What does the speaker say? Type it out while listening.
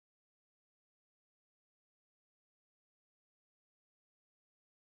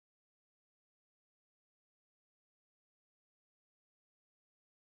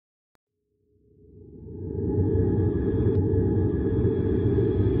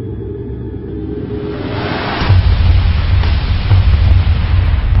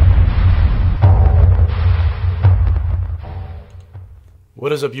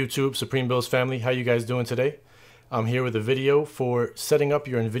What is up, YouTube, Supreme Builds family? How you guys doing today? I'm here with a video for setting up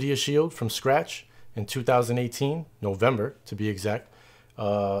your Nvidia Shield from scratch in 2018, November to be exact.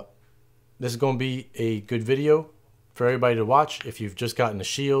 This is going to be a good video for everybody to watch if you've just gotten a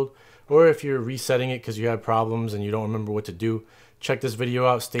Shield or if you're resetting it because you had problems and you don't remember what to do. Check this video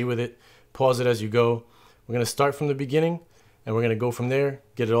out, stay with it, pause it as you go. We're going to start from the beginning and we're going to go from there,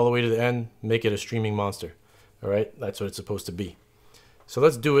 get it all the way to the end, make it a streaming monster. All right, that's what it's supposed to be. So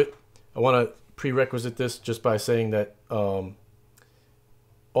let's do it. I want to prerequisite this just by saying that all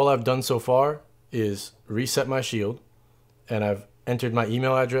I've done so far is reset my Shield, and I've entered my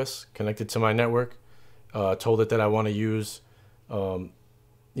email address, connected to my network, told it that I want to use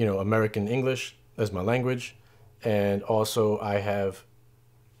American English as my language, and also I have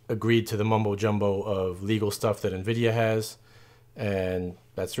agreed to the mumbo jumbo of legal stuff that Nvidia has, and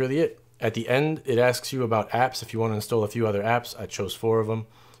that's really it. At the end, it asks you about apps. If you want to install a few other apps, I chose 4 of them.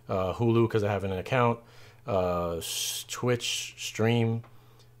 Hulu, because I have an account. Twitch, Stream.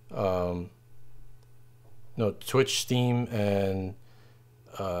 Twitch, Steam, and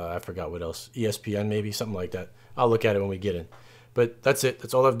I forgot what else. ESPN, maybe, something like that. I'll look at it when we get in. But that's it.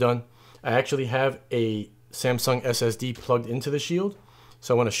 That's all I've done. I actually have a Samsung SSD plugged into the Shield.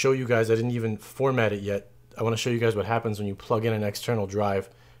 So I want to show you guys. I didn't even format it yet. I want to show you guys what happens when you plug in an external drive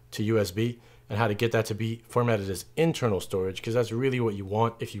to USB and how to get that to be formatted as internal storage, because that's really what you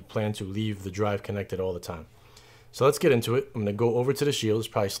want if you plan to leave the drive connected all the time. So let's get into it. I'm going to go over to the Shield. It's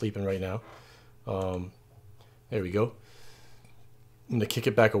probably sleeping right now. There we go. I'm going to kick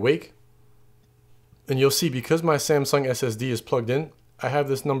it back awake. And you'll see, because my Samsung SSD is plugged in, I have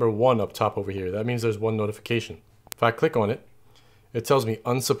this number 1 up top over here. That means there's 1 notification. If I click on it, it tells me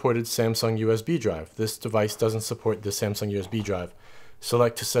unsupported Samsung USB drive. This device doesn't support the Samsung USB drive.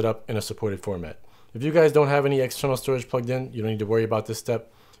 Select to set up in a supported format. If you guys don't have any external storage plugged in, you don't need to worry about this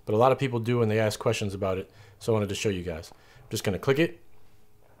step, but a lot of people do and they ask questions about it, so I wanted to show you guys. I'm just going to click it,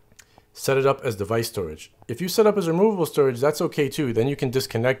 set it up as device storage. If you set up as removable storage, that's okay too. Then you can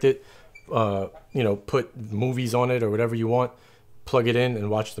disconnect it, put movies on it or whatever you want, plug it in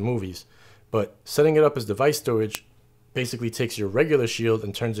and watch the movies. But setting it up as device storage basically takes your regular Shield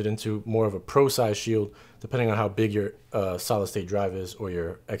and turns it into more of a pro size Shield, depending on how big your solid state drive is or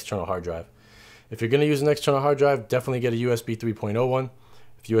your external hard drive. If you're going to use an external hard drive, definitely get a USB 3.0 one.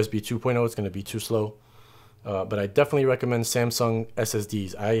 If USB 2.0, it's going to be too slow. But I definitely recommend Samsung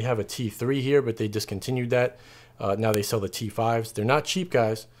SSDs. I have a T3 here, but they discontinued that. Now they sell the T5s. They're not cheap,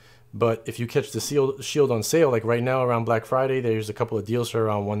 guys, but if you catch the Shield on sale, like right now around Black Friday, there's a couple of deals for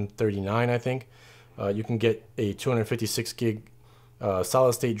around $139, I think. You can get a 256 gig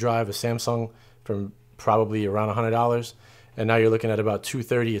solid state drive, a Samsung, from probably around $100, and now you're looking at about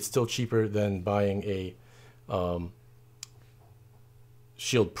 $230. It's still cheaper than buying a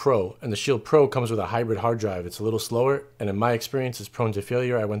Shield Pro, and the Shield Pro comes with a hybrid hard drive. It's a little slower, and in my experience, it's prone to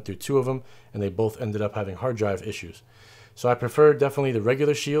failure. I went through 2 of them, and they both ended up having hard drive issues. So I prefer definitely the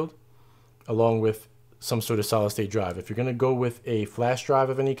regular Shield, along with some sort of solid state drive. If you're going to go with a flash drive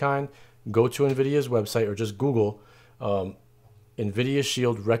of any kind, go to Nvidia's website or just Google Nvidia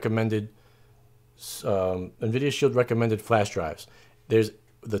Shield recommended flash drives.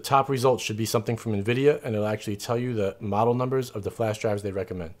 The top results should be something from Nvidia, and it'll actually tell you the model numbers of the flash drives they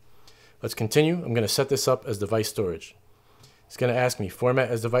recommend. Let's continue. I'm going to set this up as device storage. It's going to ask me format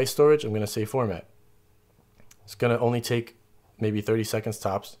as device storage. I'm going to say format. It's going to only take maybe 30 seconds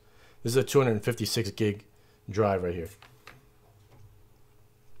tops. This is a 256 gig drive right here.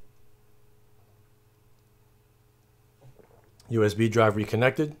 USB drive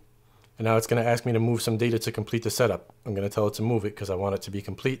reconnected, and now it's going to ask me to move some data to complete the setup. I'm going to tell it to move it because I want it to be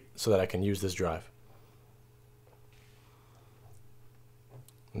complete so that I can use this drive.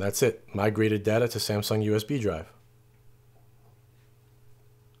 And that's it. Migrated data to Samsung USB drive.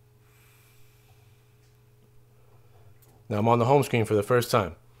 Now I'm on the home screen for the first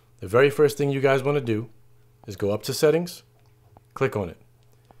time. The very first thing you guys want to do is go up to settings, click on it.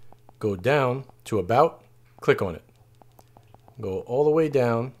 Go down to about, click on it. Go all the way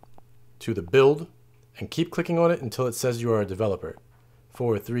down to the build and keep clicking on it until it says you are a developer.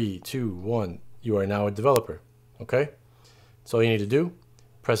 4, 3, 2, 1. You are now a developer. Okay? That's all you need to do.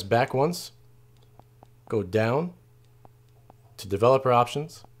 Press back once. Go down to developer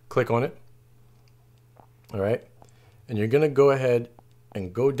options. Click on it. All right? And you're going to go ahead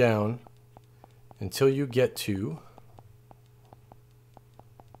and go down until you get to,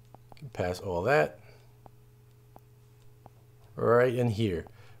 pass all that, right in here.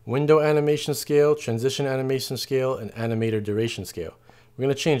 Window animation scale, transition animation scale, and animator duration scale. We're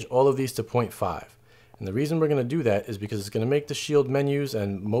going to change all of these to 0.5. And the reason we're going to do that is because it's going to make the Shield menus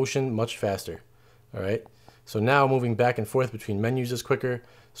and motion much faster. All right. So now moving back and forth between menus is quicker.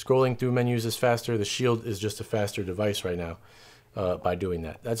 Scrolling through menus is faster. The Shield is just a faster device right now by doing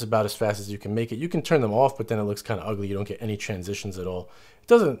that. That's about as fast as you can make it. You can turn them off, but then it looks kind of ugly. You don't get any transitions at all. It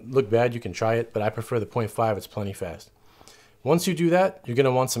doesn't look bad. You can try it, but I prefer the 0.5. It's plenty fast. Once you do that, you're going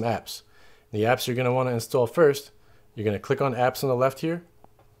to want some apps. The apps you're going to want to install first, you're going to click on apps on the left here.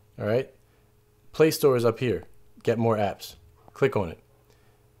 All right. Play Store is up here. Get more apps. Click on it.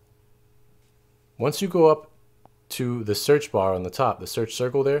 Once you go up to the search bar on the top, the search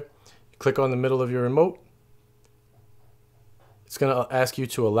circle there, you click on the middle of your remote. It's going to ask you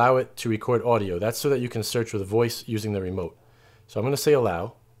to allow it to record audio. That's so that you can search with voice using the remote. So I'm going to say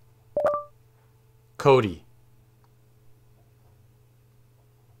allow. Cody.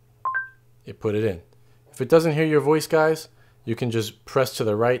 It put it in. If it doesn't hear your voice, guys, you can just press to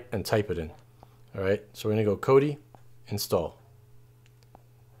the right and type it in. All right, so we're going to go Cody, install,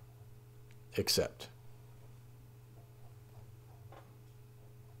 accept.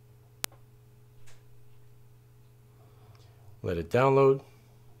 Let it download.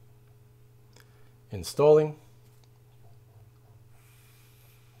 Installing.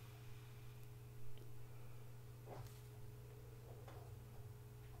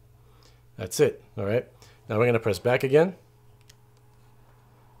 That's it. All right. Now we're going to press back again.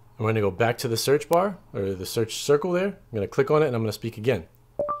 I'm going to go back to the search bar or the search circle there. I'm going to click on it and I'm going to speak again.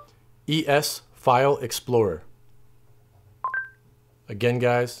 ES File Explorer. Again,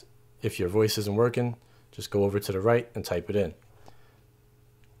 guys, if your voice isn't working, just go over to the right and type it in.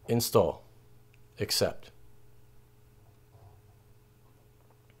 Install. Accept.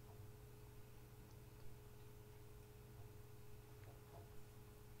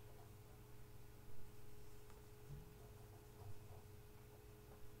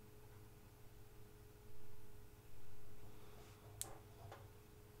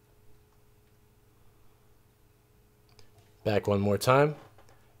 Back one more time.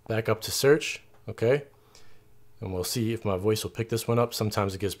 Back up to search. Okay. And we'll see if my voice will pick this one up.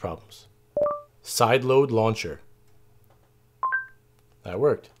 Sometimes it gives problems. Sideload Launcher. That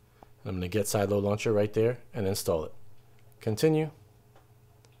worked. I'm going to get Sideload Launcher right there and install it. Continue.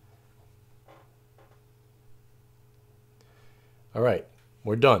 All right.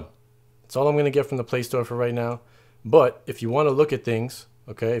 We're done. That's all I'm going to get from the Play Store for right now. But if you want to look at things,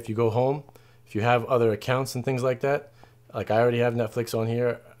 okay, if you go home, if you have other accounts and things like that, like I already have Netflix on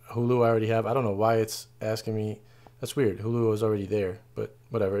here. Hulu I already have. I don't know why it's asking me. That's weird. Hulu was already there, but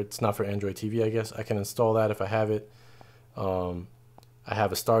whatever. It's not for Android TV, I guess. I can install that if I have it. I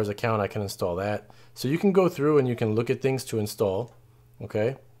have a Stars account. I can install that. So you can go through and you can look at things to install.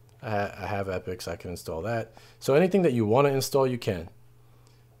 Okay. I have Epics. I can install that. So anything that you want to install, you can.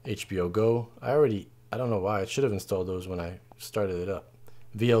 HBO Go. I don't know why. I should have installed those when I started it up.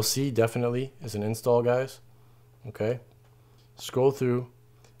 VLC definitely is an install, guys. Okay. Scroll through.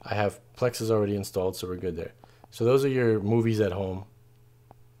 I have Plex is already installed, so we're good there. So those are your movies at home.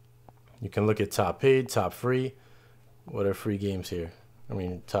 You can look at top paid, top free. What are free games here? I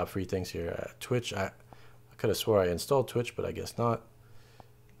mean, top free things here. Twitch. I could have swore I installed Twitch, but I guess not.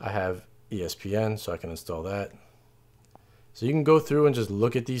 I have ESPN, so I can install that. So you can go through and just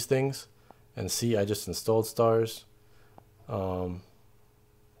look at these things and see I just installed Stars.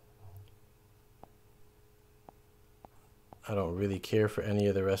 I don't really care for any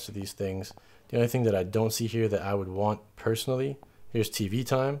of the rest of these things. The only thing that I don't see here that I would want personally, here's TV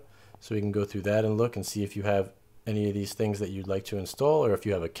time. So we can go through that and look and see if you have any of these things that you'd like to install, or if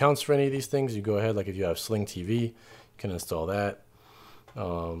you have accounts for any of these things, you go ahead. Like if you have Sling TV, you can install that.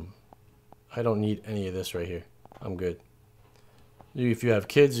 I don't need any of this right here. I'm good. If you have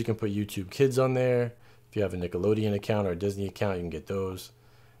kids, you can put YouTube Kids on there. If you have a Nickelodeon account or a Disney account, you can get those.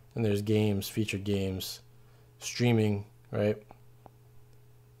 And there's games, featured games, streaming. Right?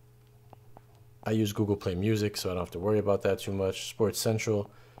 I use Google Play Music, so I don't have to worry about that too much. Sports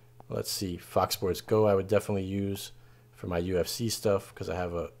Central. Let's see. Fox Sports Go I would definitely use for my UFC stuff because I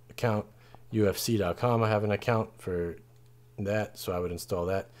have an account. UFC.com I have an account for that, so I would install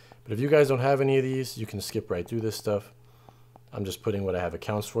that. But if you guys don't have any of these, you can skip right through this stuff. I'm just putting what I have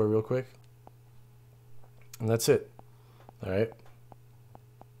accounts for real quick. And that's it. All right.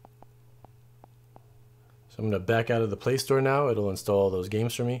 So I'm going to back out of the Play Store now. It'll install all those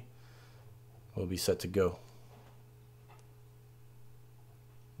games for me. We'll be set to go.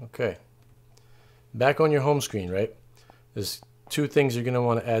 Okay. Back on your home screen, right? There's two things you're going to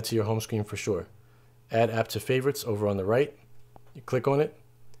want to add to your home screen for sure. Add app to favorites over on the right. You click on it.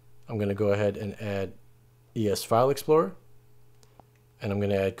 I'm going to go ahead and add ES File Explorer. And I'm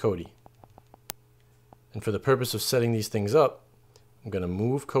going to add Kodi. And for the purpose of setting these things up, I'm going to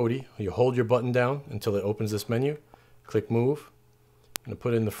move Kodi. You hold your button down until it opens this menu. Click move. I'm going to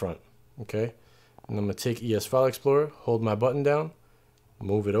put it in the front. Okay. And I'm going to take ES File Explorer, hold my button down,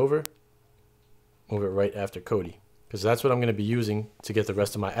 move it over, move it right after Kodi. Because that's what I'm going to be using to get the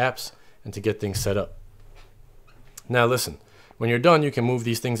rest of my apps and to get things set up. Now listen, when you're done, you can move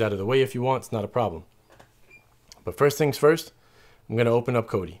these things out of the way if you want. It's not a problem. But first things first, I'm going to open up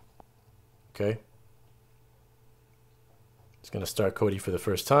Kodi. Okay. It's going to start Kodi for the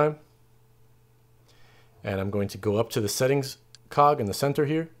first time. And I'm going to go up to the settings cog in the center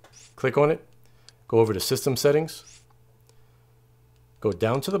here. Click on it. Go over to system settings. Go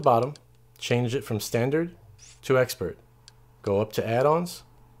down to the bottom. Change it from standard to expert. Go up to add-ons.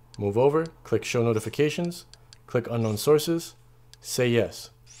 Move over. Click show notifications. Click unknown sources. Say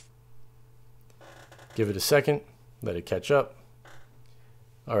yes. Give it a second. Let it catch up.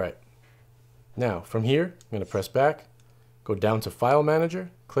 All right. Now from here, I'm going to press back. Go down to File Manager,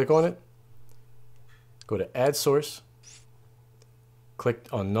 click on it, go to Add Source, click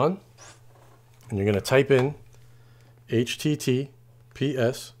on None, and you're going to type in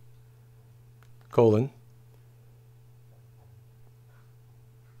https colon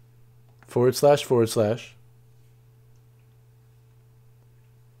 /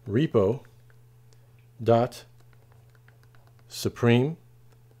 repo dot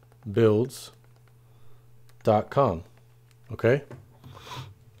supremebuilds.com. Okay?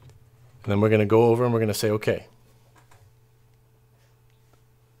 And then we're going to go over and we're going to say OK.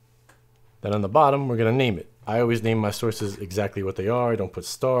 Then on the bottom, we're going to name it. I always name my sources exactly what they are. I don't put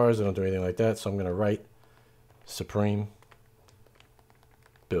stars. I don't do anything like that. So I'm going to write Supreme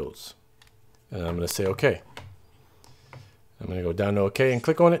Builds. And I'm going to say OK. I'm going to go down to OK and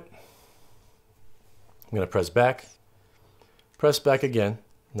click on it. I'm going to press back. Press back again.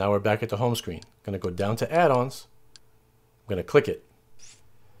 Now we're back at the home screen. I'm going to go down to add-ons. I'm going to click it.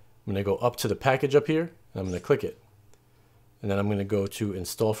 I'm going to go up to the package up here, and I'm going to click it. And then I'm going to go to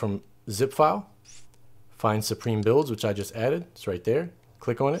install from zip file, find Supreme Builds, which I just added. It's right there.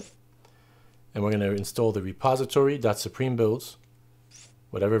 Click on it. And we're going to install the repository.supremebuilds,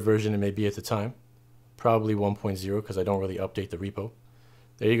 whatever version it may be at the time. Probably 1.0 because I don't really update the repo.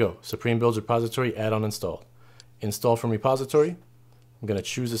 There you go. Supreme Builds repository add-on installed. Install from repository. I'm going to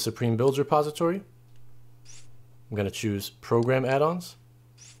choose the Supreme Builds repository. I'm going to choose Program Add-ons.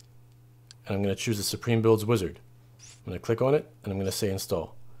 And I'm going to choose the Supreme Builds Wizard. I'm going to click on it, and I'm going to say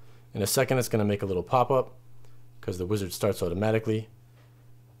Install. In a second, it's going to make a little pop-up because the wizard starts automatically.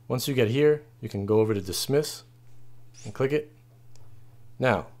 Once you get here, you can go over to Dismiss and click it.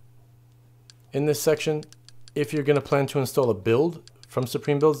 Now, in this section, if you're going to plan to install a build from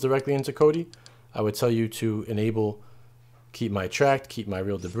Supreme Builds directly into Kodi, I would tell you to enable Keep My Tracked, Keep My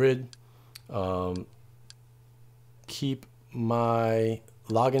Real Debrid, keep my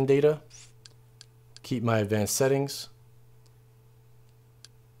login data, keep my advanced settings.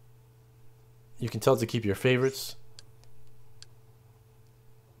 You can tell it to keep your favorites,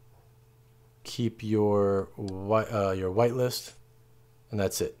 keep your whitelist, and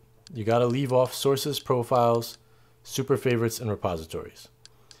that's it. You got to leave off sources, profiles, super favorites, and repositories.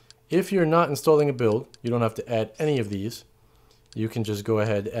 If you're not installing a build, you don't have to add any of these. You can just go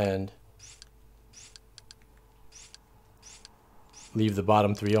ahead and leave the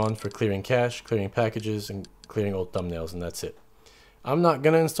bottom three on for clearing cache, clearing packages, and clearing old thumbnails, and that's it. I'm not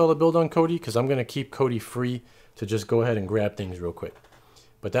going to install a build on Kodi because I'm going to keep Kodi free to just go ahead and grab things real quick.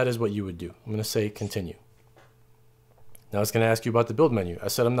 But that is what you would do. I'm going to say continue. Now it's going to ask you about the build menu. I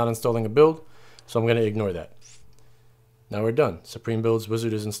said I'm not installing a build, so I'm going to ignore that. Now we're done. Supreme Builds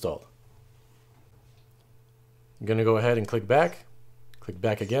Wizard is installed. I'm going to go ahead and click back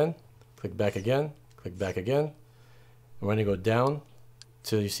again, click back again, click back again. And we're going to go down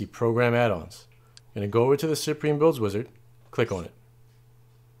till you see Program Add-ons. I'm going to go over to the Supreme Builds Wizard, click on it.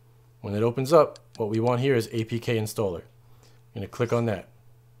 When it opens up, what we want here is APK Installer. I'm going to click on that.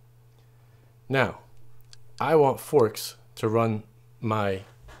 Now, I want forks to run my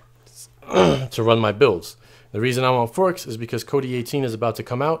builds. The reason I want forks is because Kodi 18 is about to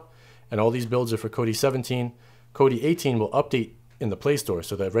come out, and all these builds are for Kodi 17. Kodi 18 will update in the Play Store,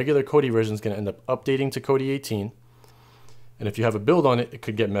 so the regular Kodi version is going to end up updating to Kodi 18. And if you have a build on it, it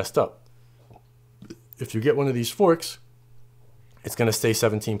could get messed up. If you get one of these forks, it's going to stay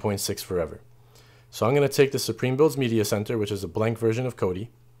 17.6 forever. So I'm going to take the Supreme Builds Media Center, which is a blank version of Kodi.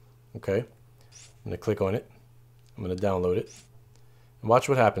 Okay, I'm going to click on it. I'm going to download it. And watch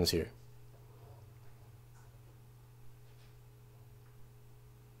what happens here.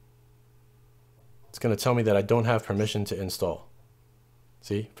 It's going to tell me that I don't have permission to install.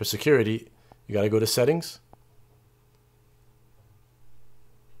 See, for security, you got to go to settings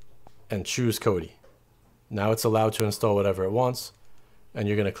and choose Kodi. Now it's allowed to install whatever it wants, and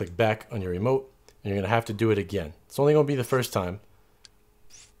you're going to click back on your remote, and you're going to have to do it again. It's only going to be the first time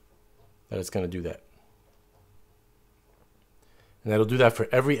that it's going to do that. And that'll do that for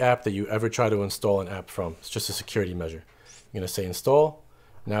every app that you ever try to install an app from. It's just a security measure. I'm going to say install.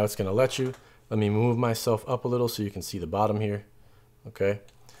 Now it's going to let you. Let me move myself up a little so you can see the bottom here. Okay.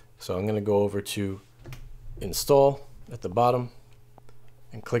 So I'm going to go over to install at the bottom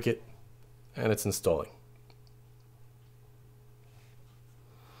and click it, and it's installing.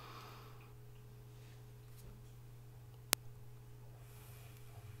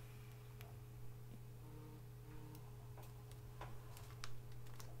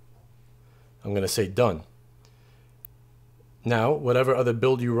 I'm going to say done. Now, whatever other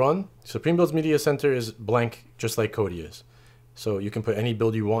build you run, Supreme Builds Media Center is blank, just like Kodi is. So you can put any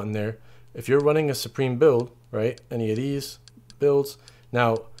build you want in there. If you're running a Supreme build, right, any of these builds.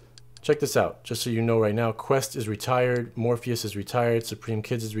 Now, check this out, just so you know right now, Quest is retired, Morpheus is retired, Supreme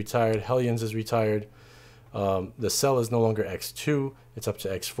Kids is retired, Hellions is retired. The Cell is no longer X2, it's up to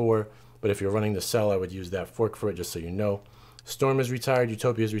X4. But if you're running the Cell, I would use that fork for it, just so you know. Storm is retired,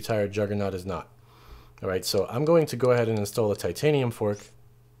 Utopia is retired, Juggernaut is not. Alright, so I'm going to go ahead and install a Titanium fork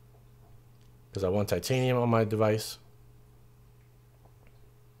because I want Titanium on my device.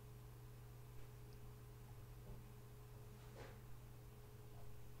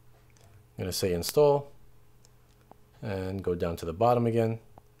 I'm going to say install and go down to the bottom again,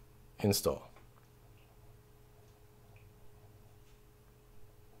 install.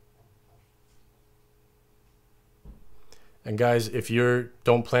 And guys, if you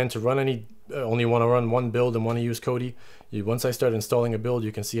don't plan to run any, only want to run one build and want to use Kodi, once I start installing a build,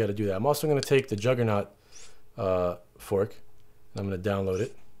 you can see how to do that. I'm also going to take the Juggernaut fork, and I'm going to download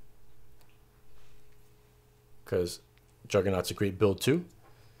it because Juggernaut's a great build too.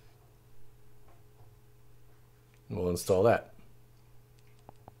 And we'll install that.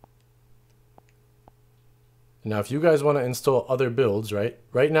 Now, if you guys want to install other builds, right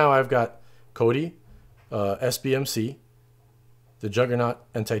now I've got Kodi, SBMC, the Juggernaut,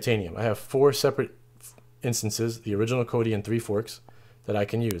 and Titanium. I have 4 separate instances, the original Kodi and 3 forks that I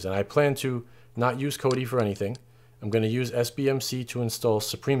can use. And I plan to not use Kodi for anything. I'm going to use SBMC to install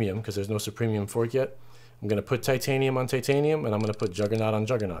Supremium because there's no Supremium fork yet. I'm going to put Titanium on Titanium, and I'm going to put Juggernaut on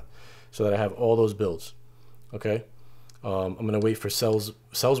Juggernaut so that I have all those builds. Okay? I'm going to wait for Cell's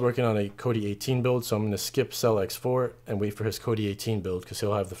working on a Kodi 18 build, so I'm going to skip Cell X4 and wait for his Kodi 18 build because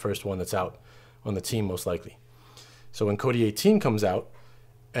he'll have the first one that's out on the team most likely. So when Kodi 18 comes out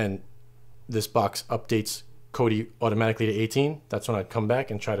and this box updates Kodi automatically to 18, that's when I come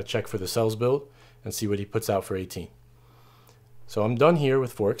back and try to check for the Cells build and see what he puts out for 18. So I'm done here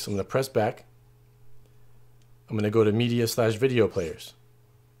with forks. I'm going to press back. I'm going to go to media/video players.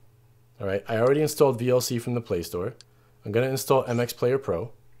 All right, I already installed VLC from the Play Store. I'm going to install MX Player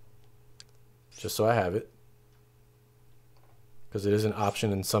Pro just so I have it because it is an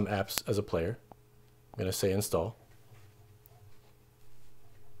option in some apps as a player. I'm going to say install.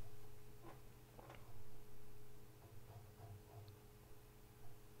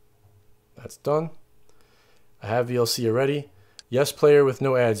 That's done. I have VLC already. Yes Player with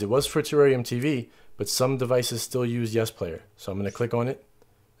no ads. It was for Terrarium TV, but some devices still use Yes Player. So I'm going to click on it,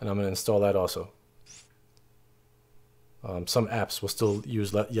 and I'm going to install that also. Some apps will still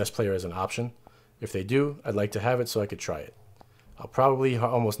use Yes Player as an option. If they do, I'd like to have it so I could try it. I'll probably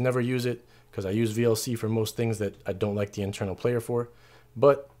almost never use it because I use VLC for most things that I don't like the internal player for,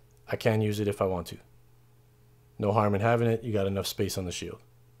 but I can use it if I want to. No harm in having it. You got enough space on the shield.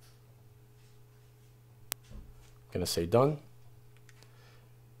 Gonna say done.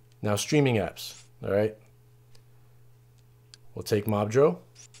 Now streaming apps. All right, we'll take Mobdro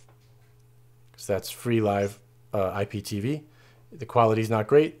because that's free live IPTV. The quality's not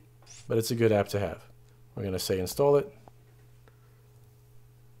great, but it's a good app to have. We're gonna say install it.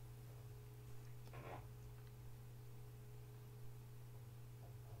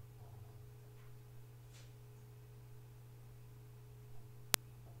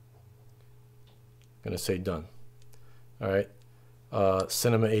 Gonna say done. All right,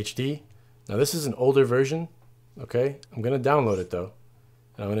 Cinema HD. Now this is an older version. Okay, I'm gonna download it though,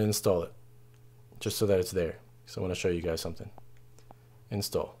 and I'm gonna install it just so that it's there. So I want to show you guys something.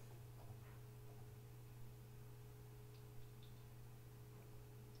 Install.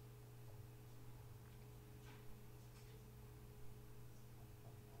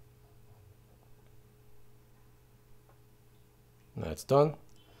 That's done.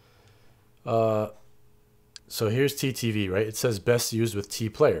 So here's TTV, right? It says best used with T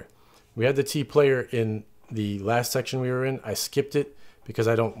player. We had the T player in the last section we were in. I skipped it because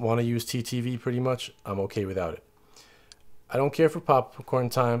I don't want to use TTV pretty much. I'm okay without it. I don't care for popcorn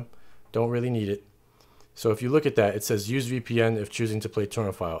time. Don't really need it. So if you look at that, it says use VPN if choosing to play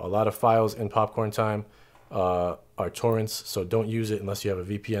torrent file. A lot of files in popcorn time are torrents, so don't use it unless you have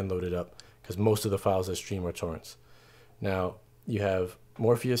a VPN loaded up, because most of the files that stream are torrents. Now you have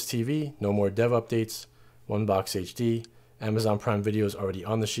Morpheus TV, no more dev updates, OneBox HD, Amazon Prime Video is already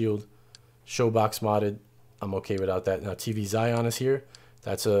on the Shield, Showbox modded, I'm okay without that. Now TV Zion is here.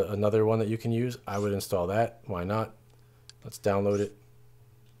 That's another one that you can use. I would install that. Why not? Let's download it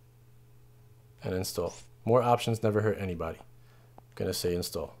and install. More options never hurt anybody. I'm gonna say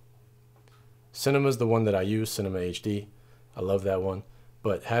install. Cinema is the one that I use, Cinema HD. I love that one.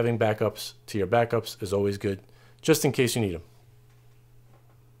 But having backups to your backups is always good, just in case you need them.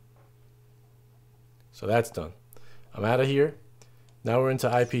 So that's done. I'm out of here. Now we're into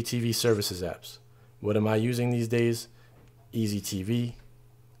IPTV services apps. What am I using these days? Easy TV.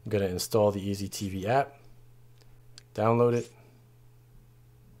 I'm gonna install the Easy TV app. Download it.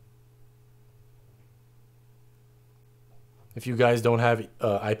 If you guys don't have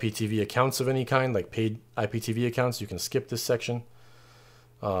IPTV accounts of any kind, like paid IPTV accounts, you can skip this section.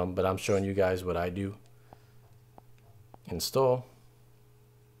 But I'm showing you guys what I do. Install.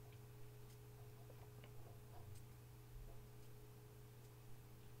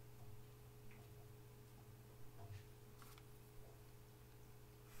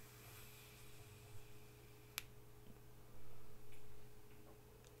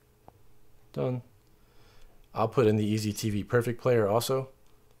 Done. I'll put in the Easy TV Perfect Player also.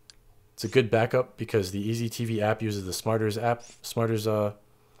 It's a good backup because the Easy TV app uses the Smarters app,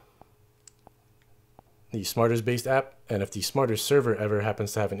 the Smarters based app, and if the Smarters server ever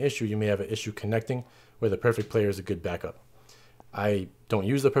happens to have an issue, you may have an issue connecting, where the Perfect Player is a good backup. I don't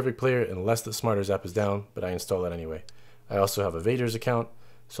use the Perfect Player unless the Smarters app is down, but I install it anyway. I also have a Vader's account,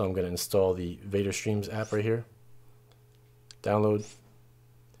 so I'm going to install the Vader Streams app right here. Download.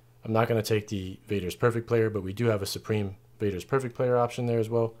 I'm not going to take the Vader's Perfect Player, but we do have a Supreme Vader's Perfect Player option there as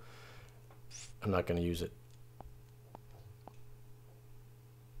well. I'm not going to use it.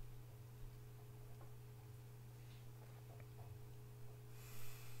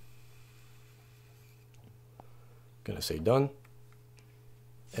 Going to say done.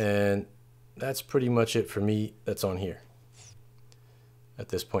 And that's pretty much it for me that's on here at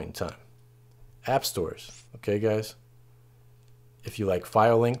this point in time. App stores. Okay, guys? If you like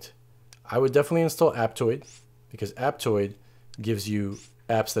file linked, I would definitely install Aptoid, because Aptoid gives you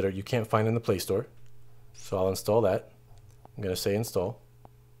apps that you can't find in the Play Store. So I'll install that. I'm going to say install.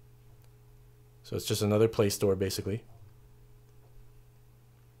 So it's just another Play Store basically.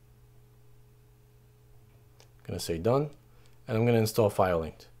 I'm going to say done, and I'm going to install file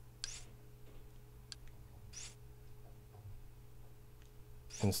linked.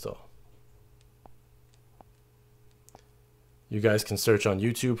 Install. You guys can search on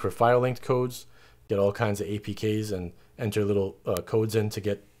YouTube for file linked codes, get all kinds of APKs, and enter little codes in to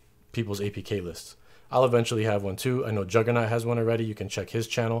get people's APK lists. I'll eventually have one too. I know Juggernaut has one already. You can check his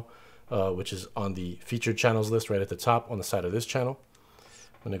channel, which is on the featured channels list right at the top on the side of this channel.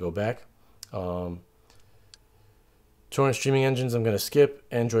 I'm going to go back. Torrent streaming engines I'm going to skip.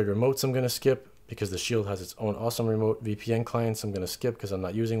 Android remotes I'm going to skip because the Shield has its own awesome remote. VPN clients I'm going to skip because I'm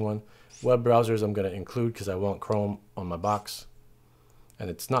not using one. Web browsers I'm going to include because I want Chrome on my box. And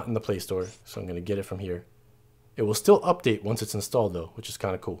it's not in the Play Store, so I'm going to get it from here. It will still update once it's installed though, which is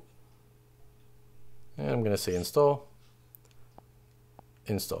kind of cool. And I'm going to say install.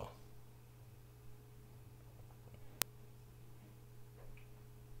 Install.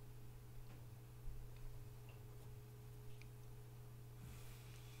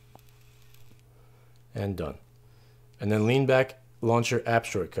 And done. And then lean back, launch your app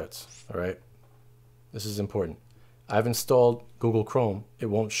shortcuts. All right. This is important. I've installed Google Chrome. It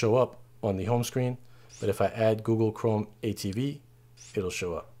won't show up on the home screen, but if I add Google Chrome ATV, it'll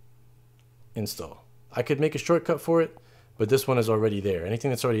show up. Install. I could make a shortcut for it, but this one is already there.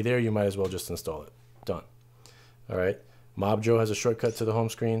 Anything that's already there, you might as well just install it. Done. All right. Mobjo has a shortcut to the home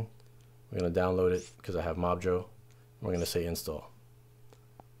screen. We're going to download it because I have Mobjo. We're going to say install.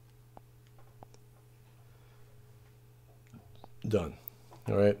 Done.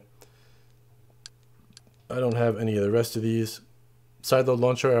 All right. I don't have any of the rest of these. Sideload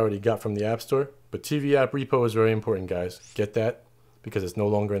launcher I already got from the App Store, but TV app repo is very important, guys. Get that because it's no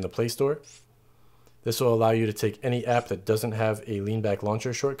longer in the Play Store. This will allow you to take any app that doesn't have a lean back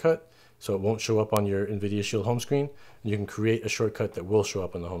launcher shortcut, so it won't show up on your Nvidia Shield home screen, and you can create a shortcut that will show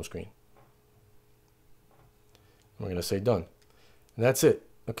up on the home screen. We're going to say done. And that's it.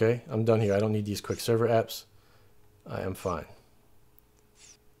 Okay, I'm done here. I don't need these quick server apps. I am fine.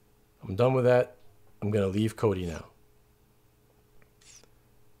 I'm done with that. I'm going to leave Kodi now.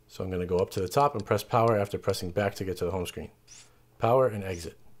 So I'm going to go up to the top and press power after pressing back to get to the home screen. Power and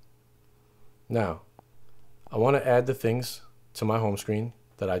exit. Now, I want to add the things to my home screen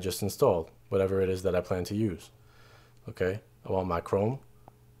that I just installed, whatever it is that I plan to use. Okay, I want my Chrome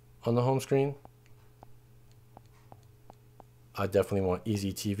on the home screen. I definitely want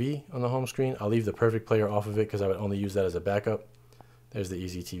Easy TV on the home screen. I'll leave the Perfect Player off of it because I would only use that as a backup. There's the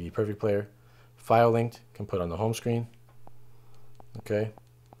Easy TV Perfect Player. File linked, can put on the home screen. Okay,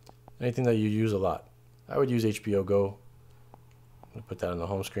 anything that you use a lot. I would use HBO Go. I'm going to put that on the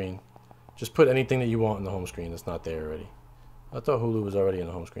home screen. Just put anything that you want on the home screen that's not there already. I thought Hulu was already on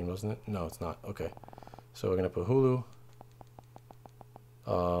the home screen, wasn't it? No, it's not. Okay, so we're going to put Hulu.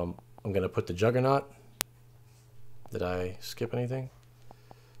 I'm going to put the Juggernaut. Did I skip anything?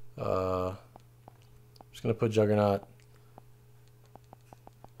 I'm just going to put Juggernaut.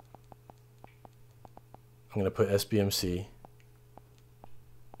 I'm going to put SBMC.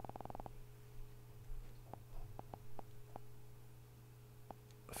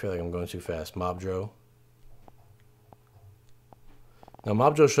 I feel like I'm going too fast. Mobdro. Now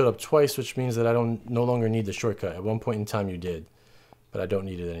Mobdro showed up twice, which means that I no longer need the shortcut. At one point in time you did, but I don't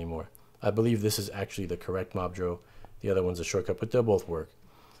need it anymore. I believe this is actually the correct Mobdro. The other one's a shortcut, but they'll both work.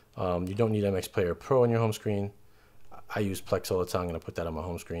 You don't need MX Player Pro on your home screen. I use Plex all the time. I'm going to put that on my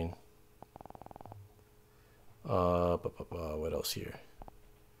home screen. What else here?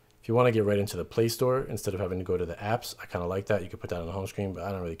 If you want to get right into the Play Store instead of having to go to the apps, I kind of like that. You can put that on the home screen, but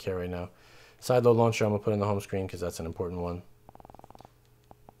I don't really care right now. Sideload Launcher I'm going to put on the home screen because that's an important one.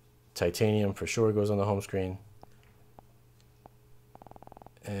 Titanium for sure goes on the home screen.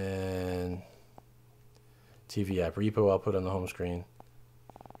 And TV app repo I'll put on the home screen.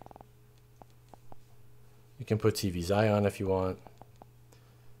 You can put TV Zion if you want.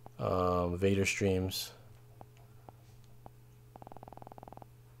 Vader streams.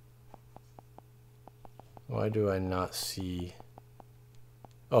 Why do I not see?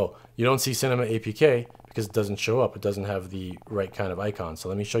 Oh, you don't see Cinema APK because it doesn't show up. It doesn't have the right kind of icon. So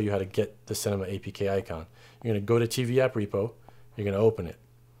let me show you how to get the Cinema APK icon. You're going to go to TV app repo. You're going to open it.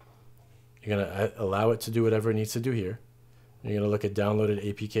 You're going to allow it to do whatever it needs to do here. You're going to look at downloaded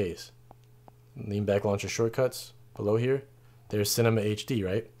APKs. Lean back launcher shortcuts below here. There's Cinema HD,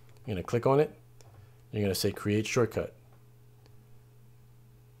 right? You're going to click on it. You're going to say create shortcut.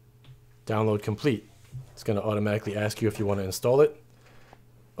 Download complete. It's going to automatically ask you if you want to install it.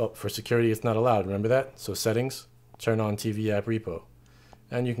 Oh, for security, it's not allowed. Remember that? So settings, turn on TV app repo.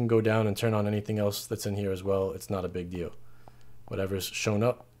 And you can go down and turn on anything else that's in here as well. It's not a big deal. Whatever's shown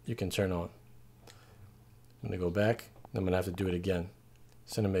up, you can turn on. I'm going to go back. I'm going to have to do it again.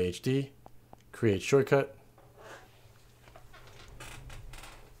 Cinema HD, create shortcut.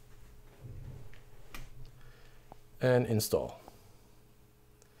 And install.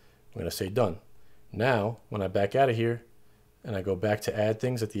 I'm going to say done. Now, when I back out of here and I go back to add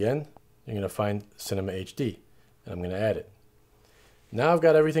things at the end, you're going to find Cinema HD, and I'm going to add it. Now I've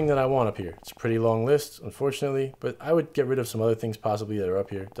got everything that I want up here. It's a pretty long list, unfortunately, but I would get rid of some other things possibly that are up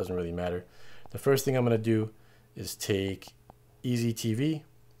here. It doesn't really matter. The first thing I'm going to do is take Easy TV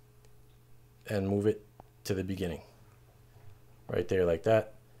and move it to the beginning. Right there like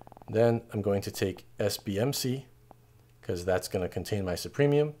that. Then I'm going to take SBMC because that's going to contain my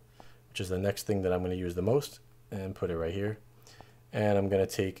Supremium, which is the next thing that I'm going to use the most, and put it right here. And I'm going to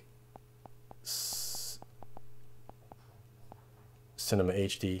take Cinema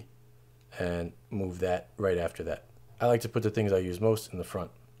HD and move that right after that. I like to put the things I use most in the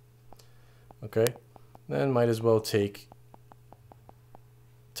front. Okay, then might as well take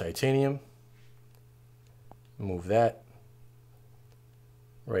Titanium, move that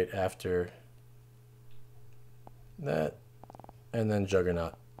right after that, and then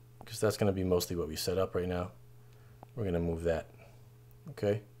Juggernaut, because that's going to be mostly what we set up right now. We're going to move that.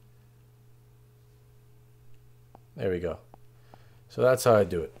 Okay, there we go. So that's how I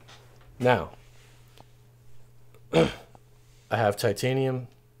do it. Now, I have Titanium,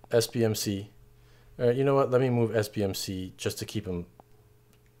 SBMC. All right, you know what? Let me move SBMC just to keep them.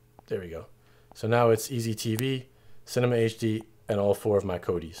 There we go. So now it's Easy TV, Cinema HD, and all four of my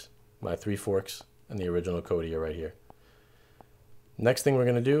Kodis. My 3 forks and the original Kodi are right here. Next thing we're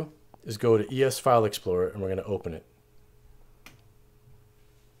going to do is go to ES File Explorer, and we're going to open it.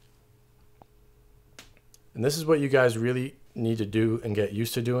 And this is what you guys really need to do and get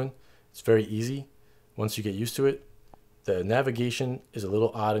used to doing. It's very easy once you get used to it. The navigation is a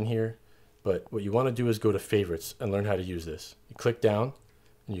little odd in here, but what you want to do is go to favorites and learn how to use this. You click down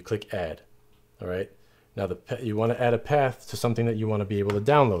and you click add. All right. Now you want to add a path to something that you want to be able to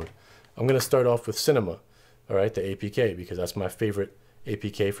download. I'm going to start off with Cinema, all right, the APK, because that's my favorite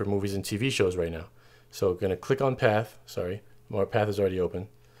APK for movies and TV shows right now. So I'm going to click on path. Sorry, my path is already open.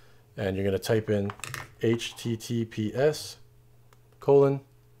 And you're going to type in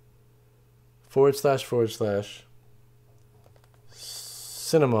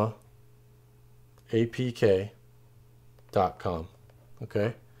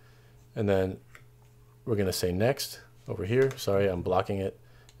Okay. And then we're going to say next over here. Sorry, I'm blocking it.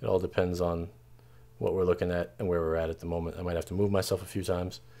 It all depends on what we're looking at and where we're at the moment. I might have to move myself a few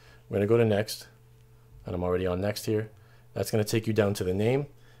times. We're going to go to next, and I'm already on next here. That's going to take you down to the name,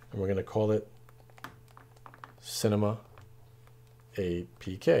 and we're going to call it Cinema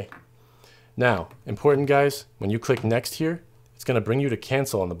APK. Now, important guys, when you click next here, it's going to bring you to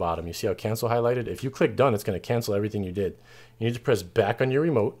cancel on the bottom. You see how cancel highlighted? If you click done, it's going to cancel everything you did. You need to press back on your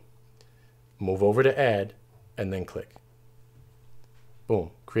remote, move over to add, and then click. Boom,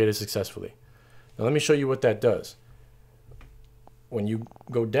 created successfully. Now let me show you what that does. When you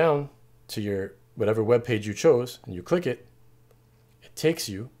go down to your whatever web page you chose and you click it, it takes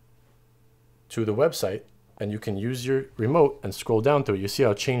you to the website, and you can use your remote and scroll down through it. You see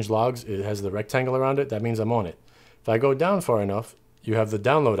how change logs, it has the rectangle around it? That means I'm on it. If I go down far enough, you have the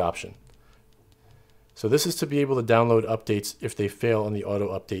download option. So this is to be able to download updates if they fail on the auto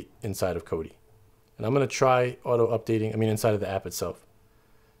update inside of Kodi. And I'm going to try auto updating, inside of the app itself.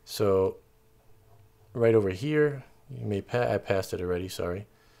 So right over here, I passed it already, sorry.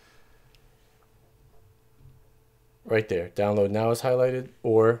 Right there, download now is highlighted,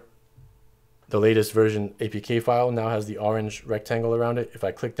 or the latest version APK file now has the orange rectangle around it. If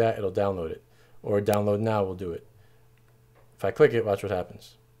I click that, it'll download it, or download now will do it. If I click it, watch what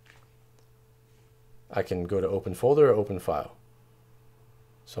happens. I can go to open folder or open file.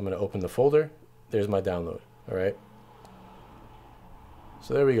 So I'm going to open the folder. There's my download. All right.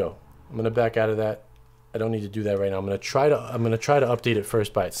 So there we go. I'm going to back out of that. I don't need to do that right now. I'm going to try to update it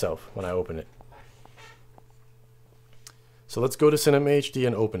first by itself when I open it. So let's go to Cinema HD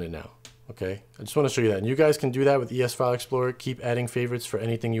and open it now. Okay. I just want to show you that. And you guys can do that with ES File Explorer. Keep adding favorites for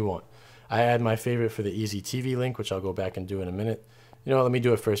anything you want. I add my favorite for the Easy TV link, which I'll go back and do in a minute. You know what? Let me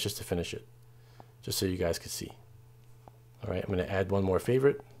do it first just to finish it, just so you guys can see. All right. I'm going to add one more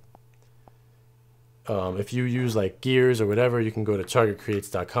favorite. If you use like Gears or whatever, you can go to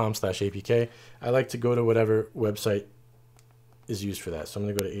targetcreates.com/APK. I like to go to whatever website is used for that. So I'm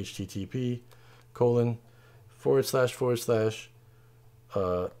going to go to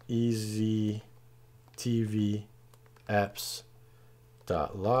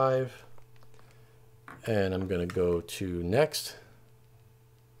and I'm going to go to next,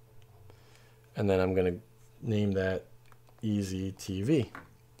 and then I'm going to name that Easy TV.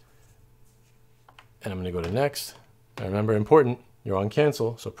 And I'm going to go to next. Now remember, important, you're on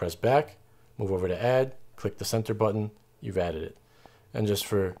cancel, so press back, move over to add, click the center button, you've added it. And just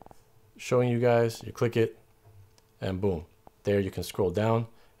for showing you guys, you click it, and boom. There you can scroll down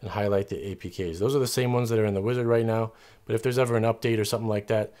and highlight the APKs. Those are the same ones that are in the wizard right now, but if there's ever an update or something like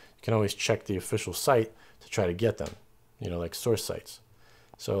that, you can always check the official site to try to get them, like source sites.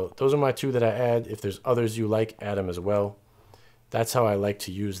 So those are my two that I add. If there's others you like, add them as well. That's how I like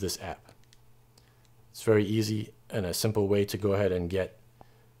to use this app. It's very easy and a simple way to go ahead and get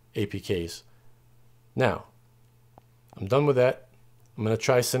APKs. Now, I'm done with that. I'm going to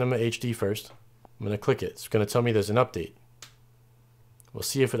try Cinema HD first. I'm going to click it. It's going to tell me there's an update. We'll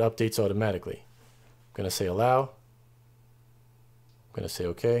see if it updates automatically. I'm going to say allow. I'm going to say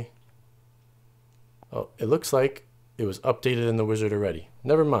OK. Oh, it looks like it was updated in the wizard already.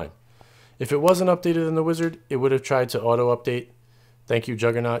 Never mind. If it wasn't updated in the wizard, it would have tried to auto update. Thank you,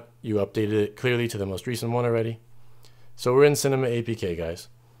 Juggernaut. You updated it clearly to the most recent one already. So we're in Cinema APK, guys.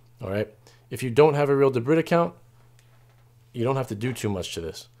 All right. If you don't have a real Debrid account, you don't have to do too much to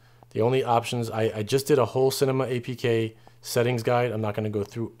this. The only options, I just did a whole Cinema APK settings guide. I'm not going to go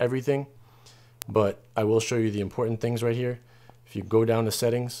through everything, but I will show you the important things right here. If you go down to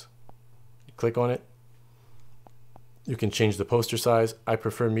settings, you click on it, you can change the poster size. I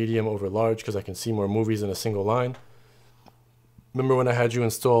prefer medium over large because I can see more movies in a single line. Remember when I had you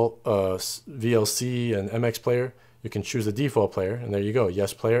install VLC and MX player? You can choose the default player, and there you go.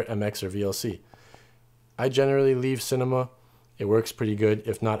 Yes player, MX, or VLC. I generally leave Cinema. It works pretty good.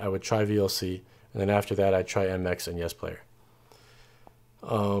 If not, I would try VLC, and then after that, I'd try MX and Yes player.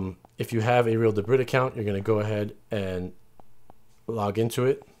 If you have a real Debrid account, you're going to go ahead and log into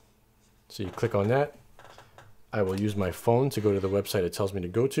it. So you click on that. I will use my phone to go to the website it tells me to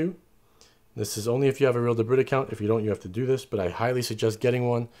go to. This is only if you have a Real to Brit account. If you don't, you have to do this, but I highly suggest getting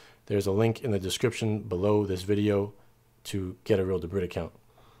one. There's a link in the description below this video to get a Real to Brit account.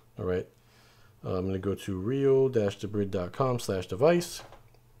 All right. I'm going to go to real-debrid.com/device,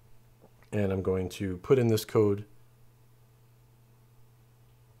 and I'm going to put in this code.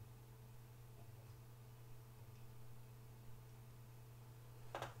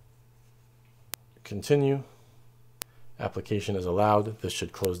 Continue. Application is allowed. This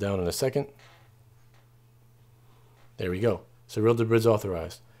should close down in a second. There we go. So Real to Brid's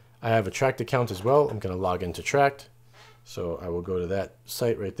authorized. I have a Tracked account as well. I'm going to log into Tracked. So I will go to that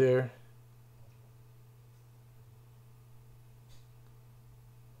site right there.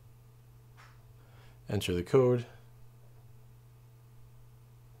 Enter the code.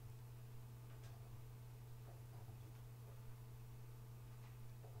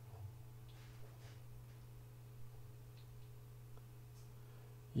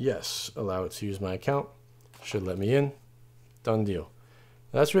 Yes, allow it to use my account. Should let me in. Done deal.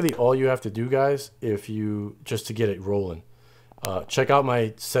 That's really all you have to do, guys, if you just to get it rolling. Check out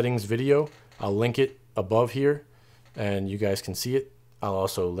my settings video. I'll link it above here, and you guys can see it. I'll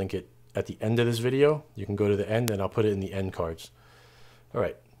also link it at the end of this video. You can go to the end, and I'll put it in the end cards. All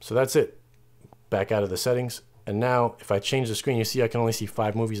right, so that's it. Back out of the settings. And now, if I change the screen, you see I can only see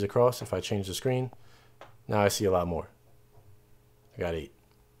 5 movies across. If I change the screen, now I see a lot more. I got 8.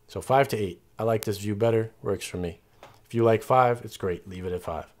 So 5 to 8. I like this view better. Works for me. If you like 5, it's great. Leave it at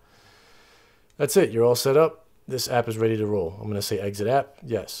 5. That's it. You're all set up. This app is ready to roll. I'm going to say exit app.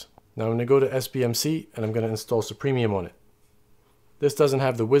 Yes. Now I'm going to go to SBMC, and I'm going to install Supremium on it. This doesn't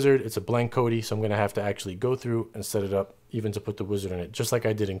have the wizard. It's a blank Kodi, so I'm going to have to actually go through and set it up even to put the wizard in it, just like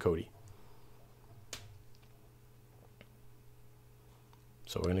I did in Kodi.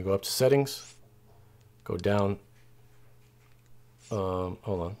 So we're going to go up to settings, go down, hold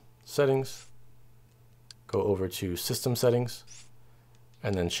on, settings, go over to system settings,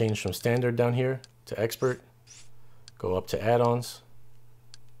 and then change from standard down here to expert, go up to add-ons,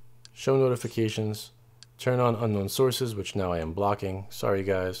 show notifications, turn on unknown sources, which now I am blocking. Sorry,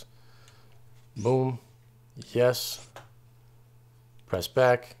 guys. Boom. Yes. Press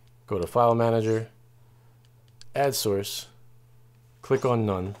back. Go to File Manager. Add source. Click on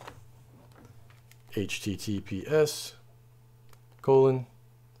none.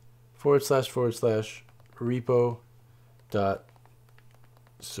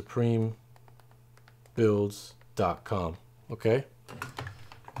 Okay.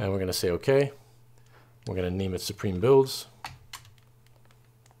 And we're going to say okay. We're going to name it Supreme Builds.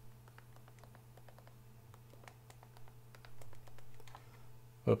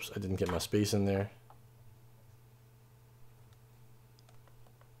 Oops, I didn't get my space in there.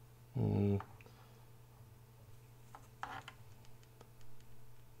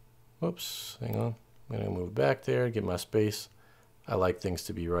 Whoops, hang on. I'm going to move back there, get my space. I like things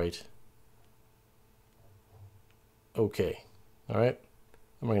to be right. Okay. All right.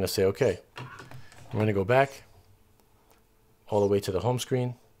 And we're going to say okay. I'm going to go back all the way to the home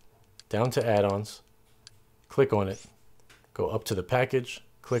screen, down to add-ons, click on it, go up to the package,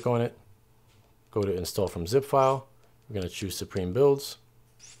 click on it, go to install from zip file. We're going to choose Supreme Builds.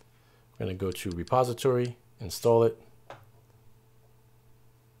 We're going to go to repository, install it.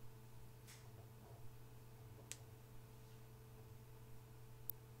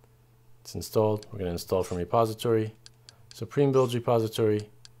 It's installed. We're going to install from repository, Supreme Builds repository,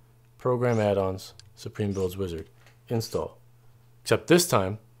 program add-ons, Supreme Builds wizard, install. Except this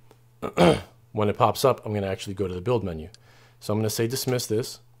time, when it pops up, I'm going to actually go to the build menu. So I'm going to say dismiss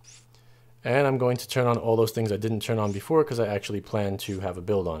this, and I'm going to turn on all those things I didn't turn on before because I actually plan to have a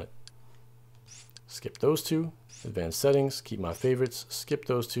build on it. Skip those two, advanced settings, keep my favorites, skip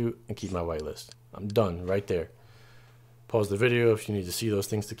those two, and keep my whitelist. I'm done right there. Pause the video if you need to see those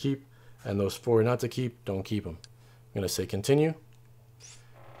things to keep, and those 4 not to keep, don't keep them. I'm going to say continue.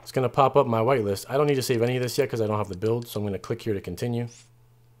 It's going to pop up my whitelist. I don't need to save any of this yet because I don't have the build, so I'm going to click here to continue.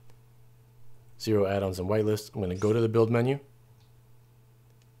 0 add-ons and whitelist. I'm going to go to the build menu,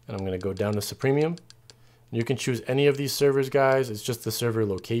 and I'm going to go down to Supremium. You can choose any of these servers, guys. It's just the server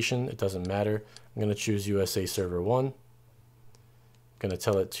location. It doesn't matter. I'm going to choose USA Server 1. I'm going to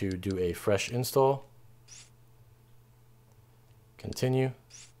tell it to do a fresh install. Continue.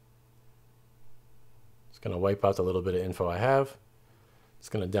 It's going to wipe out the little bit of info I have. It's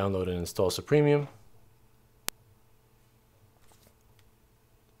going to download and install Supremium.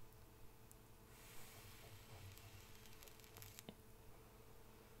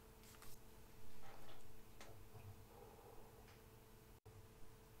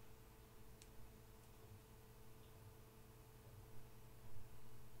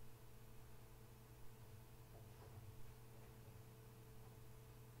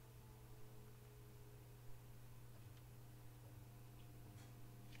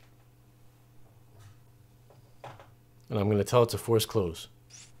 and I'm going to tell it to force close.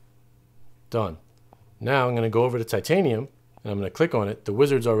 Done. Now I'm going to go over to titanium, and I'm going to click on it. The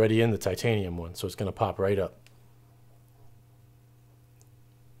wizard's already in the titanium one, so it's going to pop right up.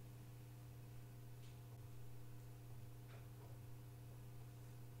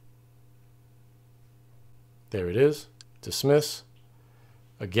 There it is. Dismiss.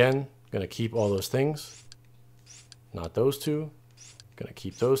 Again, going to keep all those things. Not those two. Going to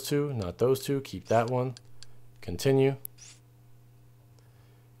keep those two. Not those two. Keep that one. Continue.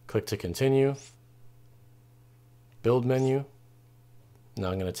 Click to continue. Build menu.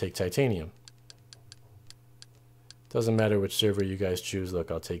 Now I'm going to take titanium. Doesn't matter which server you guys choose.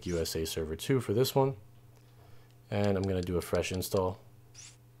 Look, I'll take USA Server 2 for this one. And I'm going to do a fresh install.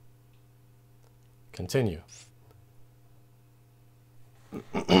 Continue.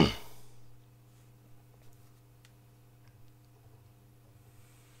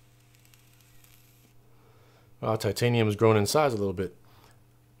 Wow, titanium has grown in size a little bit.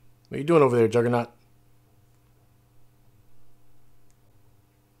 What are you doing over there, Juggernaut?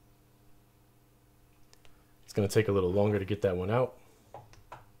 It's going to take a little longer to get that one out.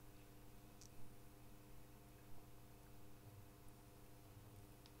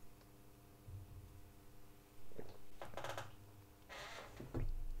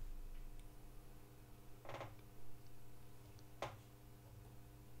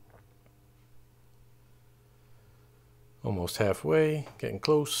 Almost halfway, getting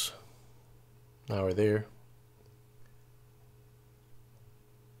close. Now we're there.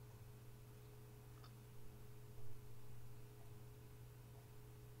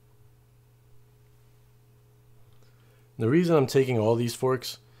 The reason I'm taking all these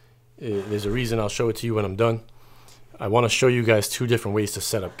forks, there's a reason. I'll show it to you when I'm done. I want to show you guys two different ways to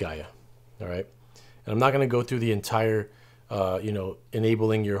set up Gaia. All right, and I'm not going to go through the entire,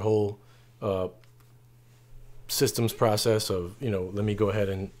 enabling your whole systems process of, let me go ahead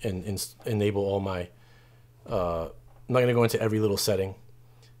and enable all my, I'm not going to go into every little setting,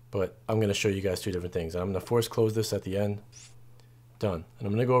 but I'm going to show you guys two different things. And I'm going to force close this at the end. Done. And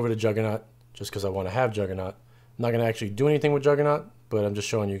I'm going to go over to Juggernaut just because I want to have Juggernaut. I'm not going to actually do anything with Juggernaut, but I'm just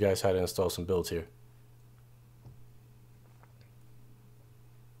showing you guys how to install some builds here.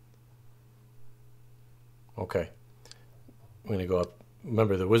 Okay. I'm going to go up.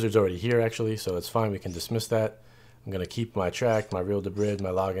 Remember, the wizard's already here, actually, so it's fine. We can dismiss that. I'm going to keep my track, my real to brid, my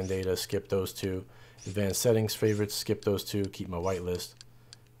login data, skip those two. Advanced settings, favorites, skip those two. Keep my whitelist.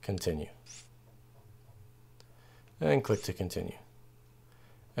 Continue. And click to continue.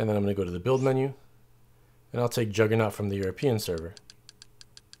 And then I'm going to go to the build menu. And I'll take Juggernaut from the European server.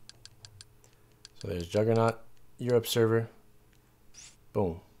 So there's Juggernaut, Europe server.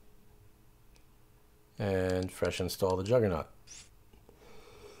 Boom. And fresh install the Juggernaut.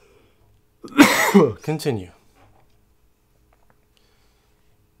 Continue.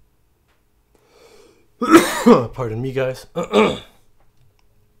 Pardon me, guys.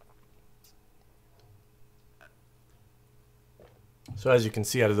 So as you can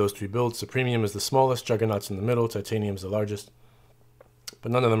see, out of those three builds, Supremium is the smallest, Juggernaut's in the middle, Titanium is the largest,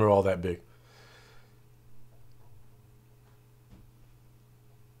 but none of them are all that big.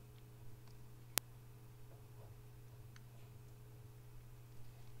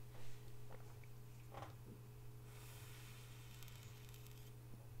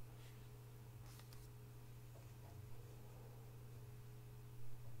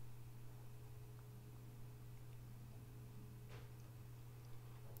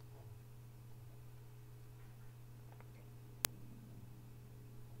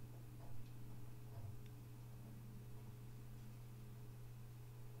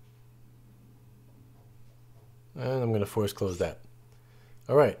 And I'm going to force close that.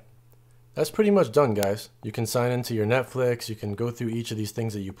 All right. That's pretty much done, guys. You can sign into your Netflix. You can go through each of these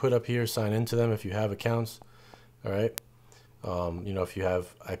things that you put up here, sign into them if you have accounts. All right. If you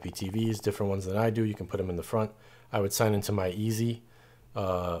have IPTVs, different ones than I do, you can put them in the front. I would sign into my Easy.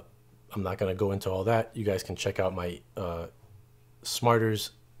 I'm not going to go into all that. You guys can check out my Smarters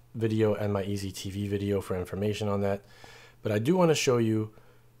video and my Easy TV video for information on that. But I do want to show you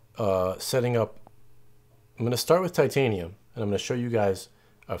setting up. I'm going to start with Titanium, and I'm going to show you guys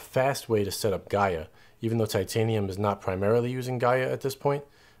a fast way to set up Gaia. Even though Titanium is not primarily using Gaia at this point,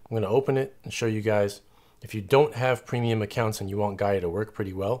 I'm going to open it and show you guys. If you don't have premium accounts and you want Gaia to work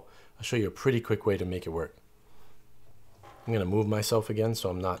pretty well, I'll show you a pretty quick way to make it work. I'm going to move myself again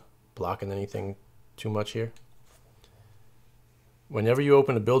so I'm not blocking anything too much here. Whenever you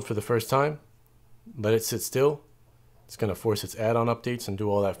open a build for the first time, let it sit still. It's going to force its add-on updates and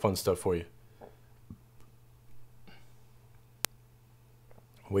do all that fun stuff for you.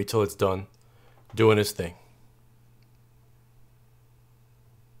 Wait till it's done doing its thing.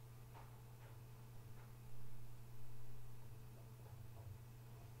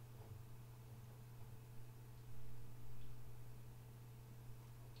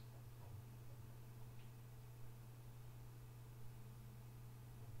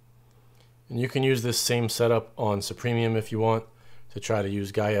 And you can use this same setup on Supremium if you want to try to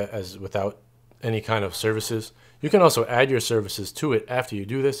use Gaia as without any kind of services. You can also add your services to it after you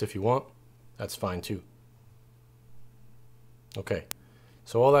do this if you want. That's fine too. Okay,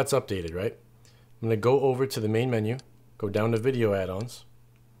 so all that's updated, right? I'm going to go over to the main menu, go down to video add-ons,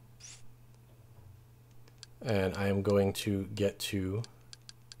 and I am going to get to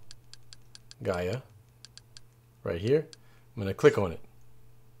Gaia right here. I'm going to click on it.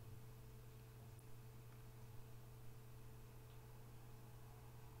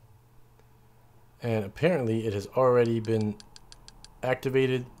 And apparently it has already been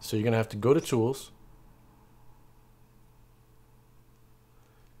activated, so you're going to have to go to Tools,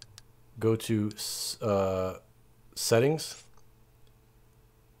 go to Settings,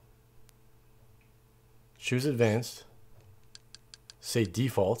 choose Advanced, say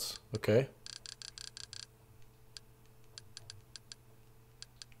Defaults, okay.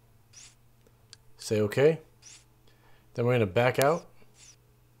 Say OK. Then we're going to back out.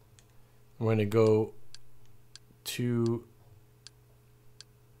 We're going to go to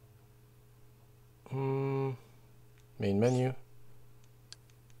main menu,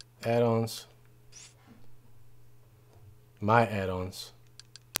 add-ons, my add-ons,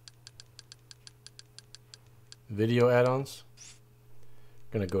 video add-ons.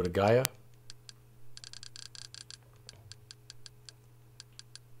 I'm going to go to Gaia.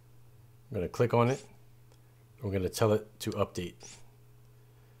 I'm going to click on it. We're going to tell it to update.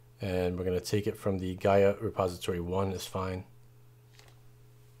 And we're going to take it from the Gaia repository 1 is fine.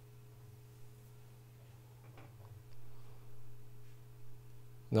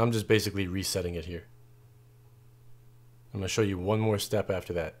 Now I'm just basically resetting it here. I'm going to show you one more step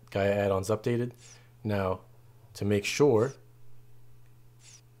after that. Gaia add-ons updated. Now, to make sure,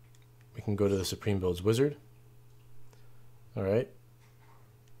 we can go to the Supreme Builds wizard. All right.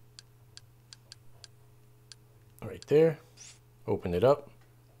 Right there. Open it up.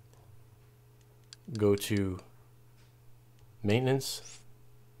 Go to Maintenance,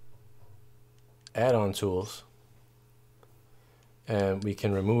 Add-on Tools, and we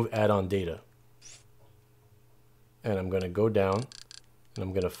can remove add-on data. And I'm going to go down and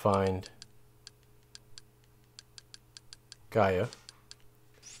I'm going to find Gaia.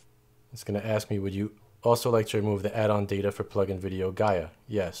 It's going to ask me, would you also like to remove the add-on data for plugin video Gaia?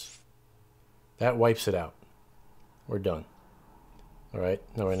 Yes. That wipes it out. We're done. All right,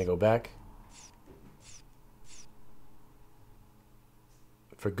 now we're going to go back.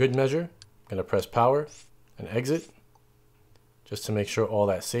 For good measure, I'm going to press power and exit just to make sure all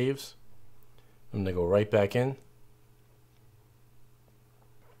that saves. I'm going to go right back in.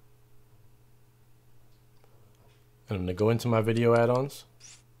 And I'm going to go into my video add-ons.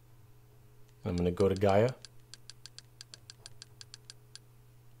 I'm going to go to Gaia.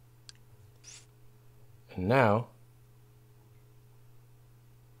 And now,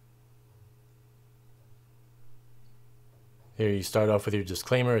 here you start off with your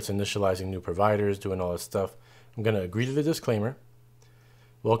disclaimer. It's initializing new providers, doing all this stuff. I'm going to agree to the disclaimer.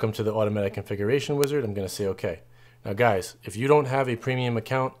 Welcome to the automatic configuration wizard. I'm going to say OK. Now guys, if you don't have a premium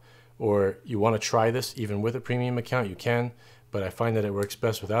account or you want to try this even with a premium account, you can, but I find that it works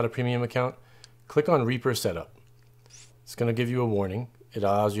best without a premium account. Click on Reaper Setup. It's going to give you a warning. It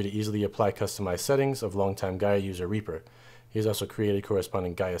allows you to easily apply customized settings of longtime Gaia user Reaper. He's also created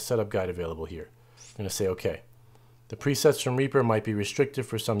corresponding Gaia setup guide available here. I'm going to say OK. The presets from Reaper might be restrictive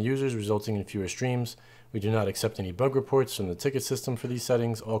for some users, resulting in fewer streams. We do not accept any bug reports from the ticket system for these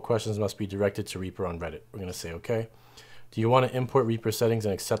settings. All questions must be directed to Reaper on Reddit. We're going to say OK. Do you want to import Reaper settings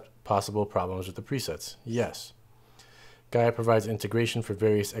and accept possible problems with the presets? Yes. Gaia provides integration for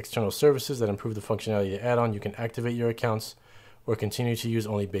various external services that improve the functionality of the add-on. You can activate your accounts or continue to use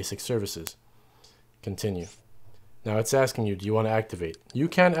only basic services. Continue. Now it's asking you, do you want to activate? You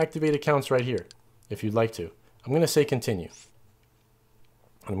can activate accounts right here if you'd like to. I'm going to say continue.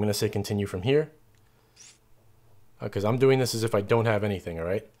 I'm going to say continue from here because I'm doing this as if I don't have anything, all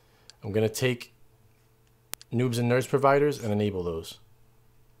right? I'm going to take noobs and nerds providers and enable those.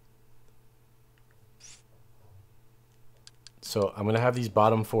 So I'm going to have these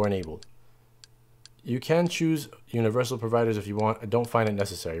bottom 4 enabled. You can choose universal providers if you want. I don't find it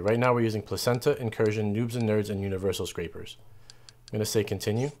necessary. Right now we're using Placenta, Incursion, Noobs and Nerds, and Universal Scrapers. I'm going to say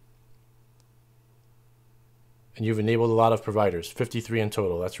continue. And you've enabled a lot of providers, 53 in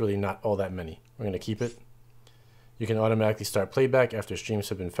total. That's really not all that many. We're going to keep it. You can automatically start playback after streams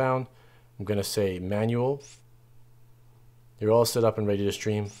have been found. I'm going to say manual. You're all set up and ready to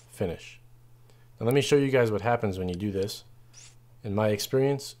stream. Finish. Now let me show you guys what happens when you do this. In my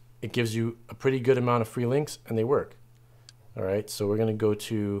experience, it gives you a pretty good amount of free links and they work. All right, so we're going to go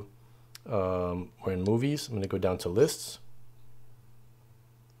to We're in movies. I'm going to go down to lists.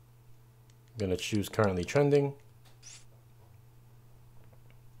 I'm going to choose currently trending.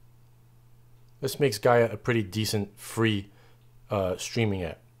 This makes Gaia a pretty decent free streaming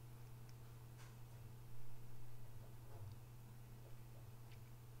app.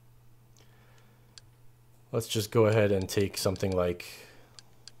 Let's just go ahead and take something like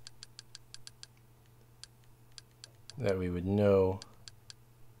that we would know.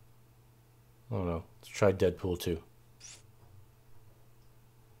 I don't know. Let's try Deadpool 2.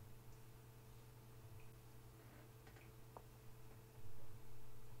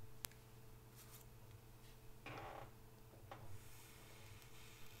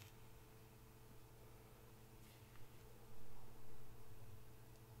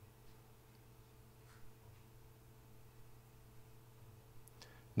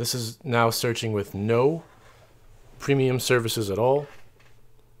 This is now searching with no premium services at all.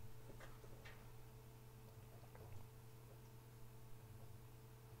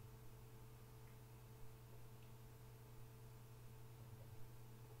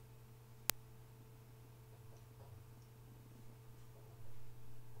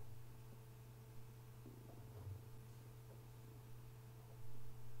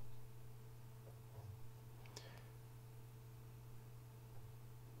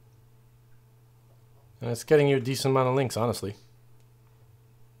 And it's getting you a decent amount of links, honestly.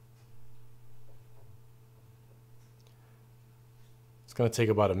 It's going to take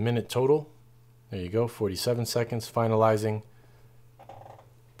about a minute total. There you go, 47 seconds, finalizing,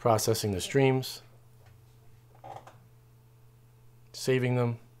 processing the streams, saving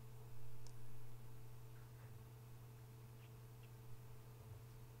them.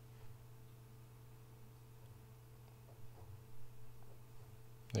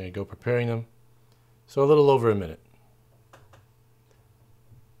 There you go, preparing them. So a little over a minute.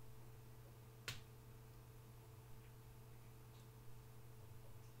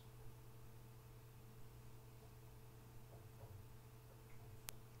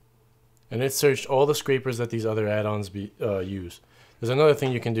 And it searched all the scrapers that these other add-ons use. There's another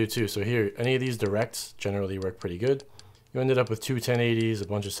thing you can do too. So here, any of these directs generally work pretty good. You ended up with two 1080s, a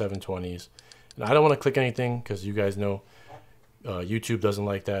bunch of 720s. And I don't want to click anything because you guys know YouTube doesn't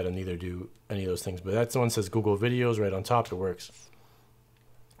like that, and neither do any of those things. But that one says Google Videos right on top. It works.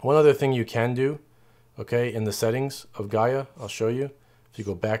 One other thing you can do, okay, in the settings of Gaia, I'll show you. If you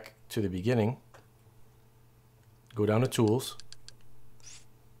go back to the beginning, go down to Tools.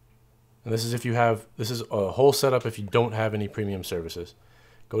 And this is if you have, this is a whole setup if you don't have any premium services.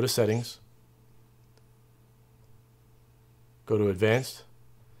 Go to Settings, go to Advanced,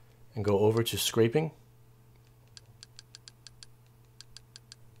 and go over to Scraping.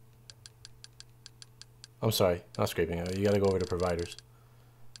 I'm sorry, not scraping. You got to go over to Providers.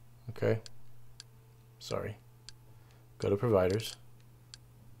 Okay. Sorry. Go to Providers.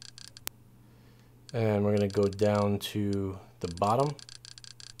 And we're going to go down to the bottom.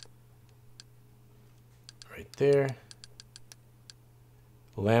 Right there.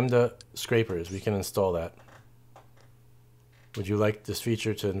 Lambda scrapers. We can install that. Would you like this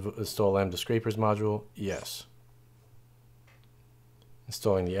feature to install Lambda scrapers module? Yes.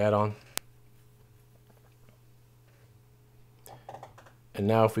 Installing the add-on. And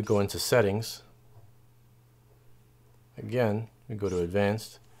now if we go into settings, again, we go to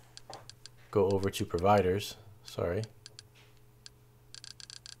advanced, go over to providers, sorry.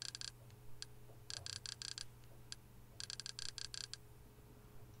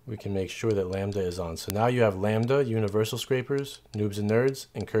 We can make sure that Lambda is on. So now you have Lambda, universal scrapers, noobs and nerds,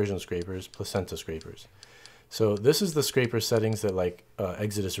 incursion scrapers, placenta scrapers. So this is the scraper settings that like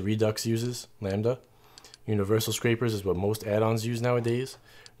Exodus Redux uses, Lambda. Universal scrapers is what most add-ons use nowadays.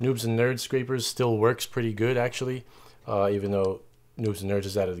 Noobs and Nerds scrapers still works pretty good actually, even though Noobs and Nerds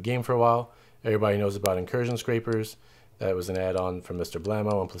is out of the game for a while. Everybody knows about incursion scrapers. That was an add-on from Mr.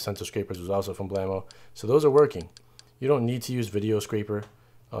 Blammo, and placenta scrapers was also from Blammo. So those are working. You don't need to use video scraper.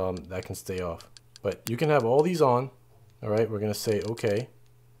 That can stay off. But you can have all these on. All right, we're going to say OK.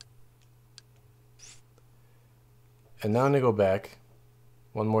 And now I'm going to go back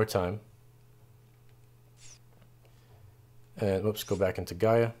one more time. And whoops, go back into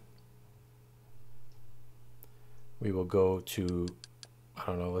Gaia. We will go to, I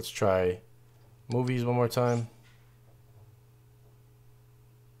don't know, let's try movies one more time.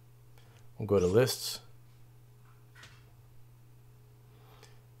 We'll go to lists.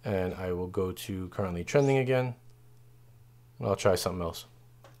 And I will go to currently trending again. And I'll try something else.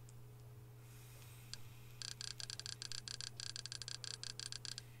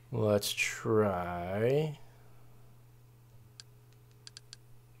 Let's try.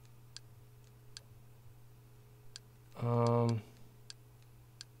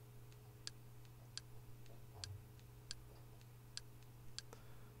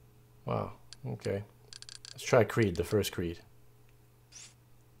 Wow. Okay. Let's try Creed, the first Creed.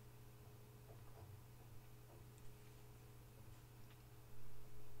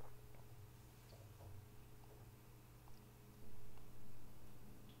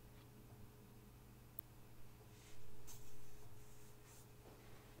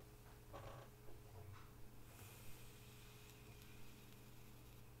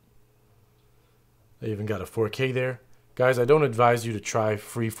 They even got a 4K there. Guys, I don't advise you to try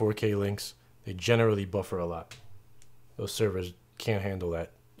free 4K links. They generally buffer a lot. Those servers can't handle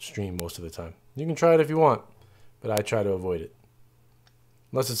that stream most of the time. You can try it if you want, but I try to avoid it.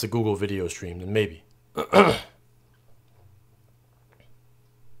 Unless it's a Google video stream, then maybe.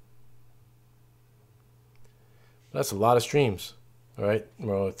 That's a lot of streams. All right,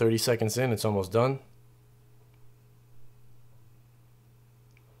 we're 30 seconds in, it's almost done.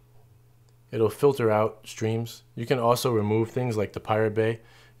 It'll filter out streams. You can also remove things like the Pirate Bay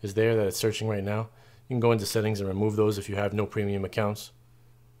is there that it's searching right now. You can go into settings and remove those if you have no premium accounts.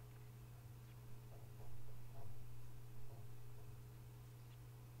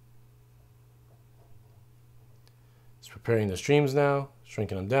 It's preparing the streams now,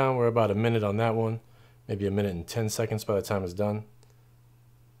 shrinking them down. We're about a minute on that one, maybe a minute and 10 seconds by the time it's done.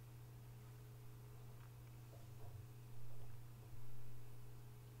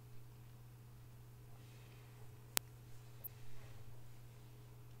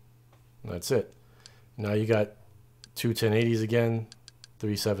 That's it. Now you got two 1080s again,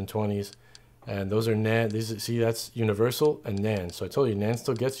 three 720s, and those are NAND. These, see, that's universal and NAND. So I told you NAND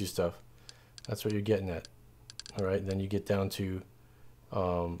still gets you stuff. That's what you're getting at. All right, then you get down to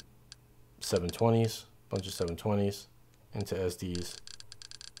 720s, bunch of 720s into SDs.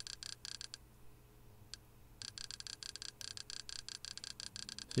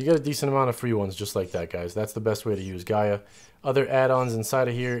 You get a decent amount of free ones just like that, guys. That's the best way to use Gaia. Other add-ons inside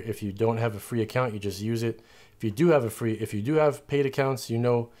of here, if you don't have a free account, you just use it. If you do have paid accounts, you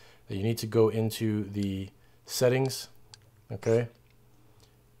know that you need to go into the settings, okay?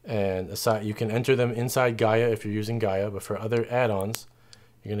 And aside, you can enter them inside Gaia if you're using Gaia, but for other add-ons,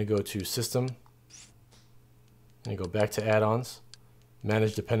 you're gonna go to System, and you go back to Add-ons,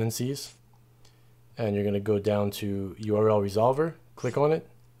 Manage Dependencies, and you're gonna go down to URL Resolver, click on it,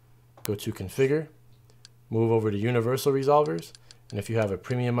 go to Configure, move over to Universal Resolvers, and if you have a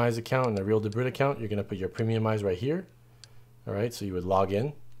premiumized account and a Real Debrid account, you're going to put your premiumized right here. All right, so you would log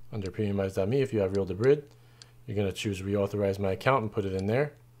in under premiumized.me. If you have Real Debrid, you're going to choose Reauthorize My Account and put it in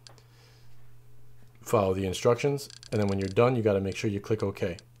there. Follow the instructions, and then when you're done, you got to make sure you click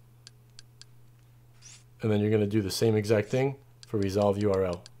OK. And then you're going to do the same exact thing for Resolve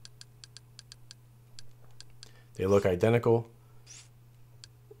URL. They look identical.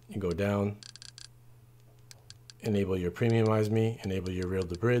 You go down, enable your Premiumize Me, enable your Real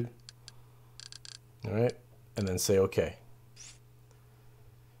Debrid, all right, and then say OK.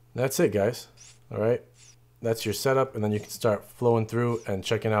 That's it, guys. All right, that's your setup, and then you can start flowing through and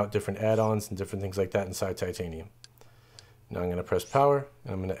checking out different add-ons and different things like that inside Titanium. Now I'm going to press power,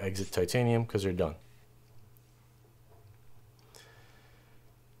 and I'm going to exit Titanium because you're done.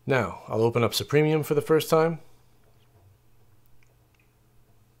 Now I'll open up Supremium for the first time.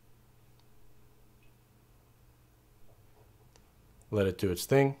 Let it do its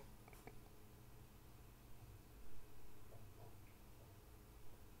thing.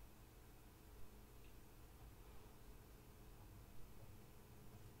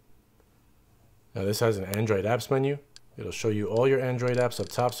 Now this has an Android apps menu. It'll show you all your Android apps up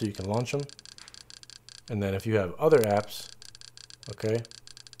top so you can launch them. And then if you have other apps, okay,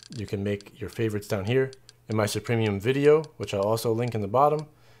 you can make your favorites down here. In my Supremium video, which I'll also link in the bottom,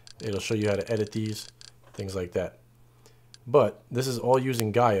 it'll show you how to edit these, things like that. But this is all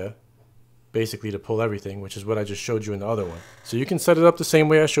using Gaia, basically to pull everything, which is what I just showed you in the other one. So you can set it up the same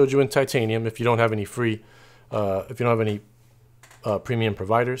way I showed you in Titanium if you don't have any free, if you don't have any premium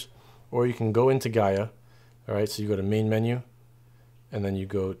providers, or you can go into Gaia. All right, so you go to Main Menu, and then you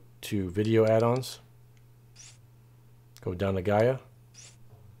go to Video Add-ons, go down to Gaia,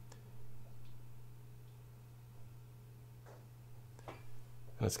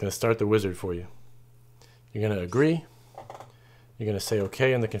 and it's going to start the wizard for you. You're going to agree. You're going to say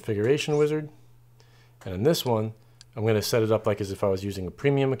OK in the configuration wizard. And in this one, I'm going to set it up like as if I was using a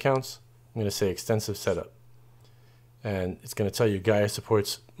premium accounts. I'm going to say extensive setup. And it's going to tell you Gaia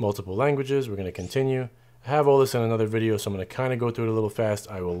supports multiple languages. We're going to continue. I have all this in another video, so I'm going to kind of go through it a little fast.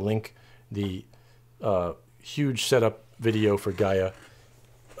 I will link the huge setup video for Gaia,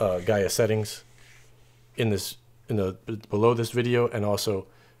 Gaia settings in in the below this video, and also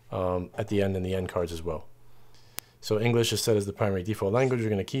at the end in the end cards as well. So English is set as the primary default language. You're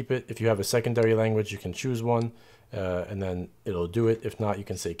going to keep it. If you have a secondary language, you can choose one, and then it'll do it. If not, you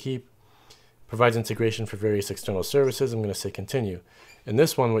can say keep. Provides integration for various external services. I'm going to say continue. In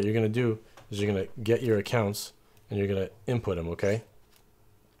this one, what you're going to do is you're going to get your accounts and you're going to input them, okay?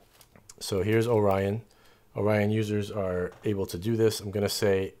 So here's Orion. Orion users are able to do this. I'm going to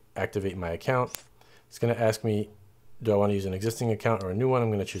say activate my account. It's going to ask me, do I want to use an existing account or a new one? I'm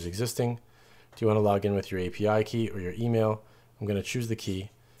going to choose existing. Do you want to log in with your API key or your email? I'm going to choose the key,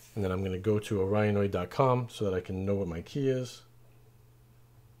 and then I'm going to go to orionoid.com so that I can know what my key is.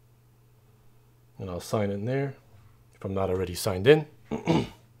 And I'll sign in there if I'm not already signed in.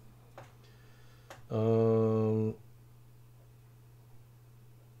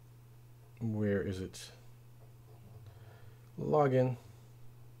 Where is it? Login.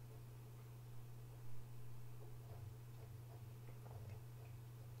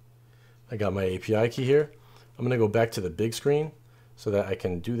 I got my API key here. I'm going to go back to the big screen so that I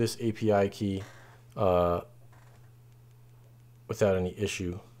can do this API key without any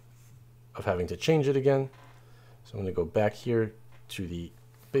issue of having to change it again. So I'm going to go back here to the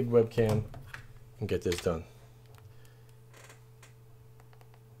big webcam and get this done.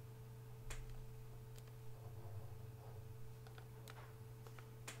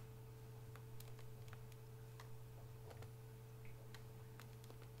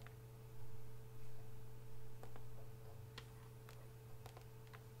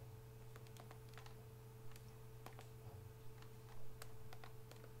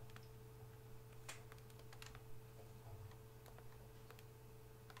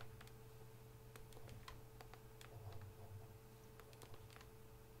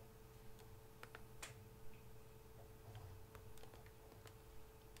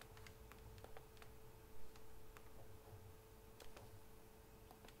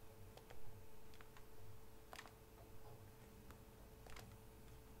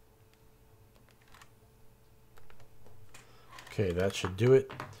 Okay, that should do it.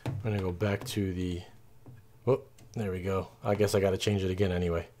 I'm going to go back to the, whoop, there we go. I guess I got to change it again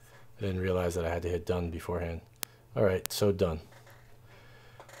anyway. I didn't realize that I had to hit done beforehand. All right, so done.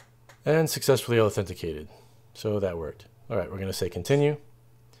 And successfully authenticated. So that worked. All right, we're going to say continue.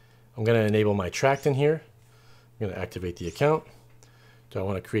 I'm going to enable my tracked in here. I'm going to activate the account. Do I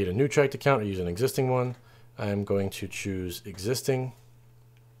want to create a new tracked account or use an existing one? I'm going to choose existing.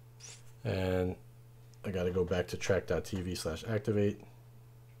 And I got to go back to track.tv/activate.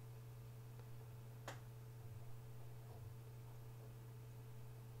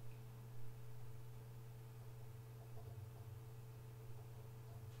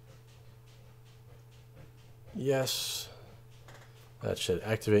 Yes, that should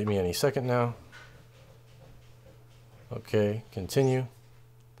activate me any second now. Okay, continue.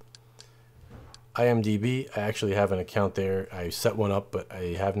 IMDb, I actually have an account there. I set one up, but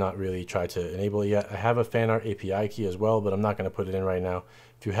I have not really tried to enable it yet. I have a fan art API key as well, but I'm not going to put it in right now.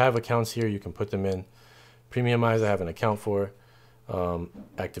 If you have accounts here, you can put them in. Premiumize, I have an account for.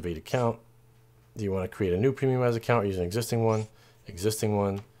 Activate account. Do you want to create a new Premiumize account or use an existing one? Existing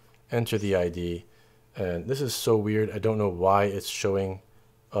one. Enter the ID. And this is so weird. I don't know why it's showing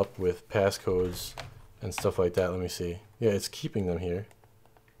up with passcodes and stuff like that. Let me see. Yeah, it's keeping them here.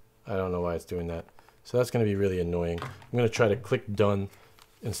 I don't know why it's doing that. So that's going to be really annoying. I'm going to try to click done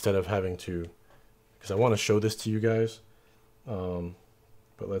instead of having to, because I want to show this to you guys. But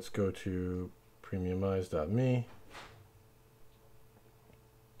let's go to premiumize.me.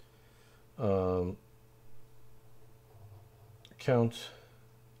 Account.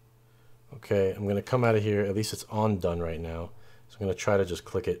 Okay, I'm going to come out of here. At least it's on done right now. So I'm going to try to just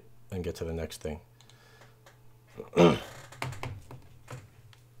click it and get to the next thing.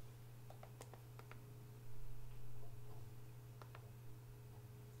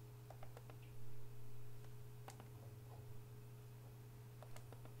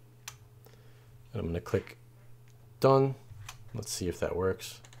 And I'm going to click done. Let's see if that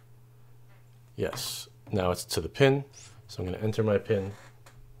works. Yes, now it's to the pin. So I'm going to enter my pin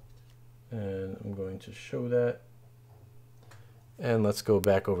and I'm going to show that. And let's go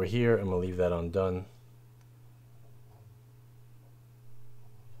back over here. I'm going to leave that on done.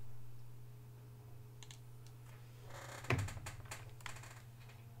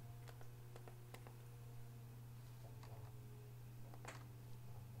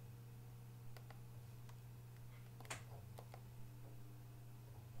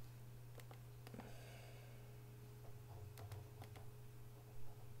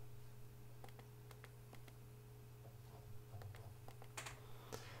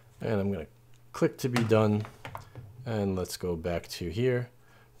 And I'm going to click to be done. And let's go back to here.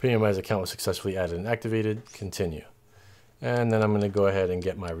 Premiumized account was successfully added and activated. Continue. And then I'm going to go ahead and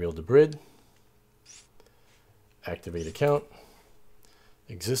get my Real to Brid. Activate account.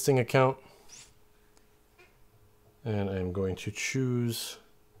 Existing account. And I'm going to choose.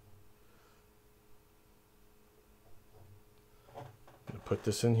 I'm going to put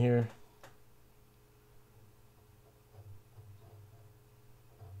this in here.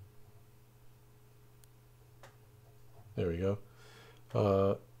 There we go.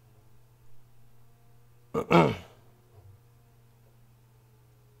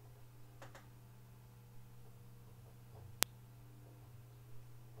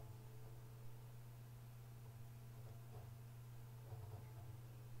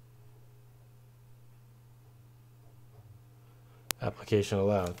 Application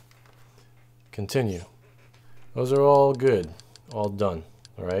allowed. Continue. Those are all good. All done.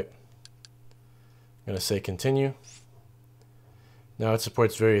 All right. I'm going to say continue. Now it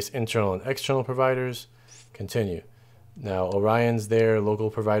supports various internal and external providers. Continue. Now Orion's there, local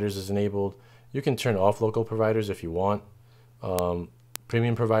providers is enabled. You can turn off local providers if you want.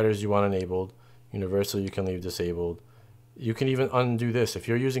 Premium providers you want enabled. Universal you can leave disabled. You can even undo this. If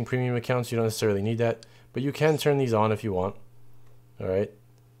you're using premium accounts, you don't necessarily need that, but you can turn these on if you want. All right.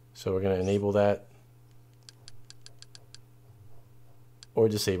 So we're going to enable that. Or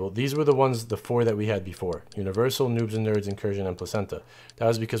disable. These were the ones, the 4 that we had before. Universal, Noobs and Nerds, Incursion, and Placenta. That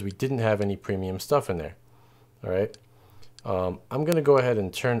was because we didn't have any premium stuff in there. All right. I'm going to go ahead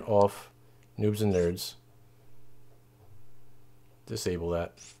and turn off Noobs and Nerds. Disable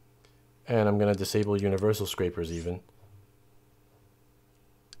that. And I'm going to disable Universal Scrapers even.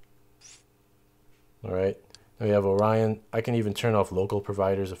 All right. Now we have Orion. I can even turn off local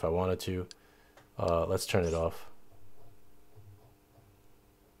providers if I wanted to. Let's turn it off.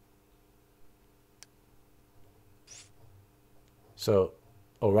 So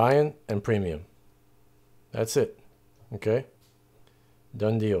Orion and Premium. That's it. Okay.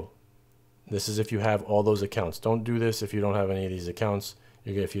 Done deal. This is if you have all those accounts. Don't do this if you don't have any of these accounts.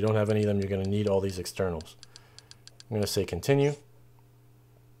 If you don't have any of them, you're going to need all these externals. I'm going to say continue.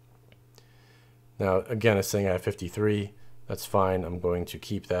 Now, again, it's saying I have 53. That's fine. I'm going to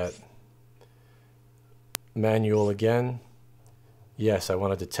keep that. Manual again. Yes, I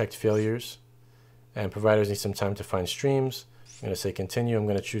want to detect failures. And providers need some time to find streams. I'm going to say continue. I'm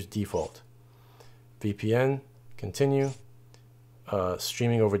going to choose default. VPN, continue.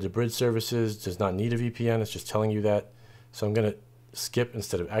 Streaming over to Bridge services does not need a VPN. It's just telling you that. So I'm going to skip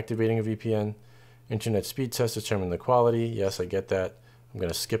instead of activating a VPN. Internet speed test, determine the quality. Yes, I get that. I'm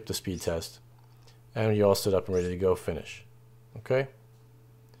going to skip the speed test. And you're all set up and ready to go. Finish. Okay.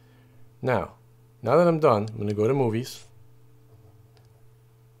 Now that I'm done, I'm going to go to movies.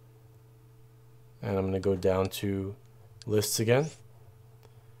 And I'm going to go down to lists again.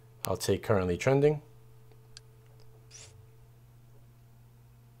 I'll take currently trending.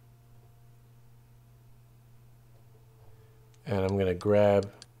 And I'm going to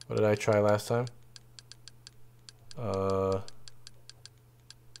grab, what did I try last time?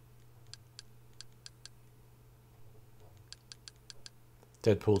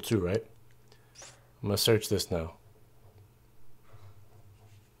 Deadpool 2, right? I'm going to search this now.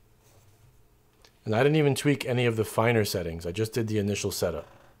 And I didn't even tweak any of the finer settings. I just did the initial setup.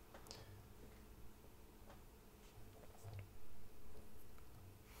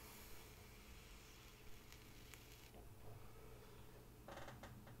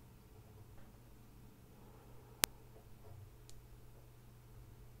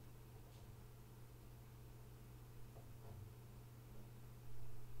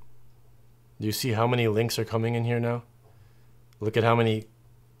 Do you see how many links are coming in here now? Look at how many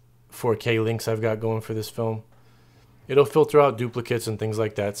 4K links I've got going for this film. It'll filter out duplicates and things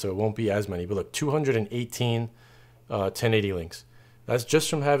like that, so it won't be as many. But look, 218 1080 links. That's just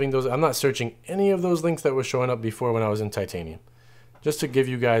from having those. I'm not searching any of those links that were showing up before when I was in Titanium. Just to give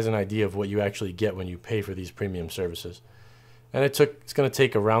you guys an idea of what you actually get when you pay for these premium services. And it's going to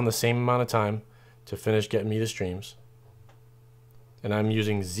take around the same amount of time to finish getting me the streams. And I'm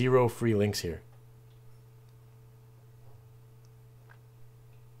using 0 free links here.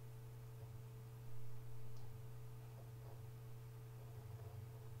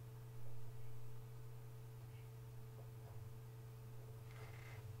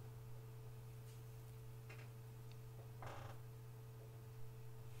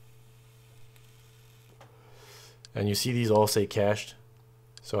 And you see these all say cached.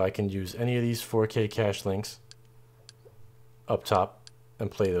 So I can use any of these 4K cache links up top and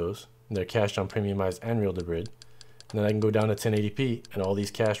play those. And they're cached on Premiumized and Real to Brid. And then I can go down to 1080p and all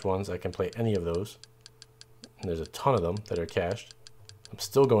these cached ones, I can play any of those. and there's a ton of them that are cached. I'm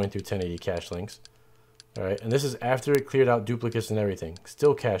still going through 1080 cache links. All right, and this is after it cleared out duplicates and everything.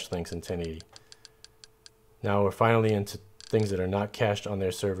 Still cached links in 1080. Now we're finally into things that are not cached on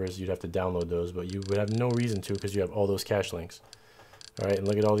their servers. You'd have to download those, but you would have no reason to because you have all those cache links. All right, and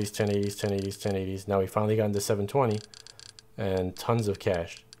look at all these 1080s, 1080s, 1080s. Now we finally got into 720 and tons of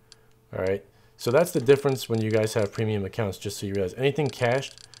cached. All right, so that's the difference when you guys have premium accounts, just so you realize. Anything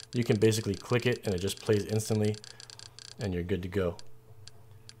cached, you can basically click it and it just plays instantly and you're good to go.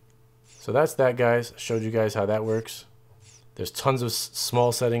 So that's that, guys. I showed you guys how that works. There's tons of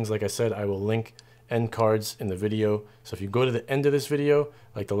small settings. Like I said, I will link end cards in the video. So if you go to the end of this video,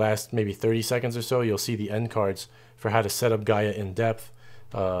 like the last maybe 30 seconds or so, you'll see the end cards for how to set up Gaia in depth,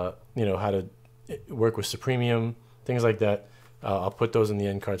 you know, how to work with Supremium, things like that. I'll put those in the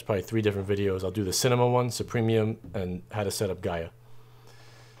end cards, probably 3 different videos. I'll do the Cinema one, Supremium, and how to set up Gaia.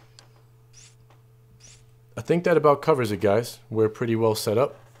 I think that about covers it, guys. We're pretty well set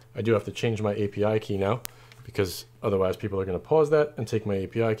up. I do have to change my API key now because otherwise people are going to pause that and take my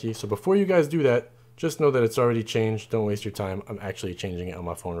API key. So before you guys do that, just know that it's already changed. Don't waste your time. I'm actually changing it on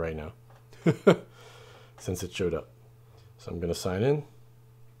my phone right now since it showed up. So I'm going to sign in.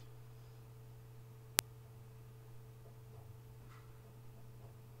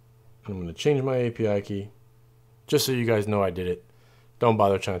 I'm going to change my API key just so you guys know I did it. Don't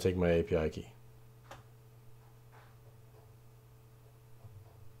bother trying to take my API key.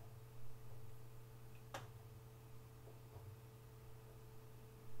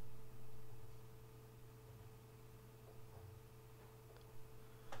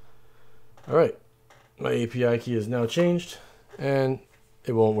 All right, my API key is now changed and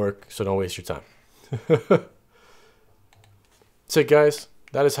it won't work, so don't waste your time. That's it, guys.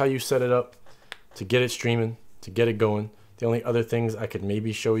 That is how you set it up to get it streaming, to get it going. The only other things I could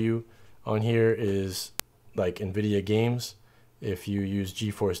maybe show you on here is like Nvidia games. If you use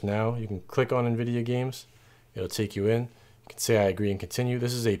GeForce Now, you can click on Nvidia games. It'll take you in. You can say I agree and continue.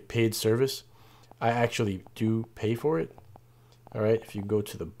 This is a paid service. I actually do pay for it. All right, if you go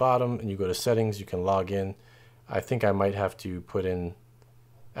to the bottom and you go to settings, you can log in. I think I might have to put in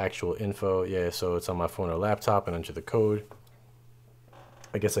actual info. Yeah, so it's on my phone or laptop and enter the code.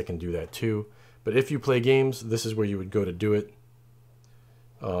 I guess I can do that too. But if you play games, this is where you would go to do it.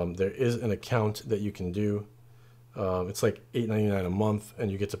 There is an account that you can do. It's like $8.99 a month,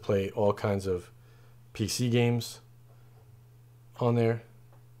 and you get to play all kinds of PC games on there.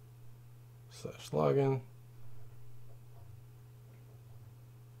 / login.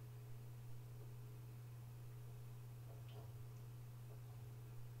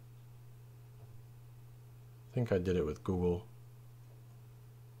 I think I did it with Google.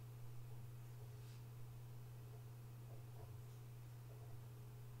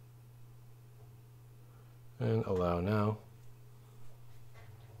 And allow now.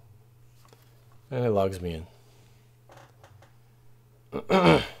 And it logs me in.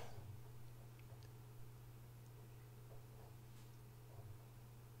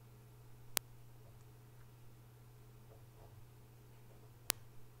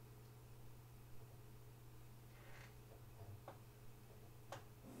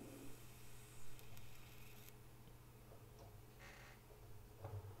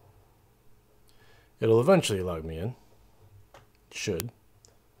 It'll eventually log me in. It should.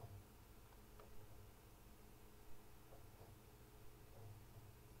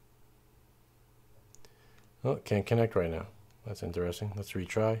 Oh, can't connect right now. That's interesting. Let's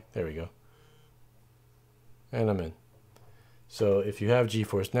retry. There we go. And I'm in. So if you have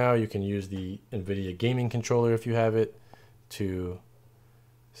GeForce Now, you can use the Nvidia gaming controller if you have it to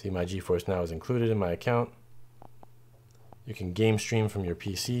see my GeForce Now is included in my account. You can game stream from your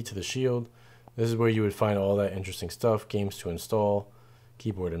PC to the Shield. This is where you would find all that interesting stuff, games to install,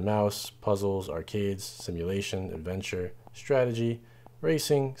 keyboard and mouse, puzzles, arcades, simulation, adventure, strategy,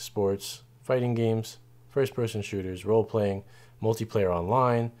 racing, sports, fighting games, first-person shooters, role-playing, multiplayer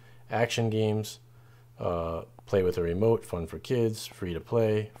online, action games, play with a remote, fun for kids, free to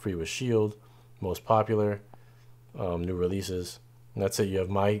play, free with Shield, most popular, new releases. And that's it. You have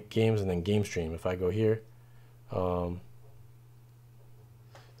my games and then game stream. If I go here,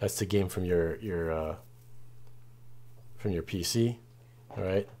 that's the game from your PC, all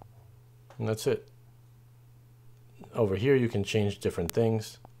right? And that's it. Over here, you can change different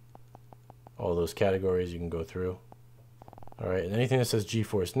things. All those categories you can go through. All right, and anything that says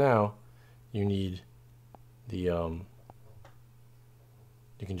GeForce Now, you need the, you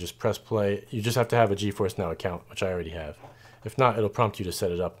can just press play. You just have to have a GeForce Now account, which I already have. If not, it'll prompt you to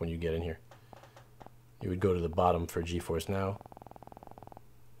set it up when you get in here. You would go to the bottom for GeForce Now.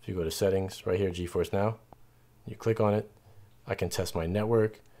 If you go to settings, right here, GeForce Now, You click on it. I can test my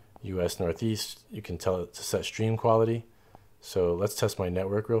network, US Northeast. You can tell it to set stream quality. So let's test my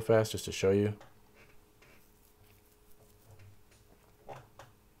network real fast just to show you.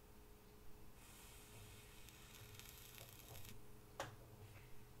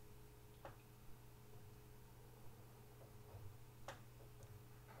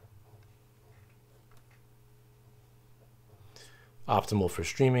 Optimal for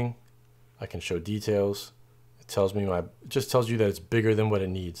streaming. I can show details. It tells me it just tells you that it's bigger than what it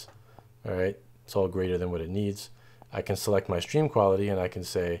needs. All right, it's all greater than what it needs. I can select my stream quality and I can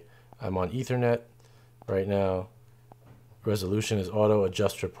say I'm on Ethernet right now. Resolution is auto,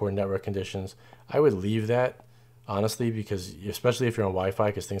 adjust for poor network conditions. I would leave that honestly, because especially if you're on Wi-Fi,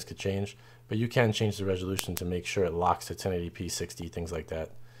 because things could change. But you can change the resolution to make sure it locks to 1080p 60, things like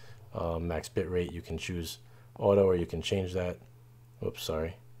that. Max bit rate, you can choose auto, or you can change that. Oops,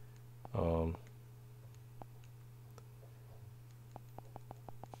 sorry.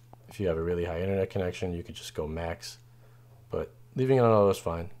 If you have a really high internet connection, you could just go max, but leaving it on auto is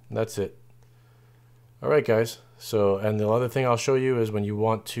fine. That's it. All right, guys. So, and the other thing I'll show you is when you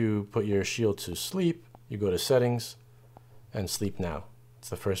want to put your Shield to sleep, you go to settings and sleep now. It's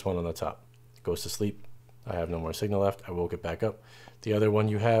the first one on the top. It goes to sleep. I have no more signal left. I woke it back up. The other one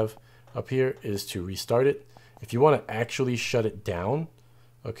you have up here is to restart it. If you want to actually shut it down,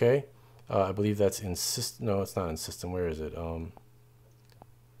 okay, I believe that's in system. No, it's not in system. Where is it?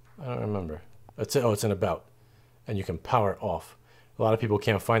 I don't remember. It's in about, and you can power it off. A lot of people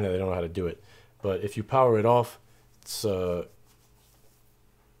can't find that. They don't know how to do it. But if you power it off, it's a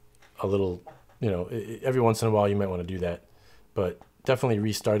little, every once in a while you might want to do that. But definitely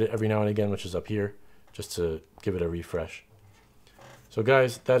restart it every now and again, which is up here, just to give it a refresh. So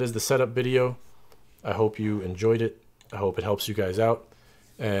guys, that is the setup video. I hope you enjoyed it. I hope it helps you guys out.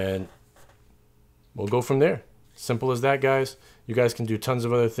 And we'll go from there. Simple as that, guys. You guys can do tons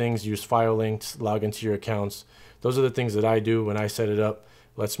of other things. Use file links, log into your accounts. Those are the things that I do when I set it up.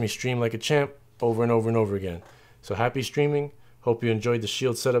 Lets me stream like a champ over and over and over again. So happy streaming. Hope you enjoyed the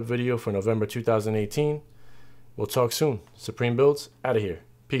Shield setup video for November 2018. We'll talk soon. Supreme Builds, out of here.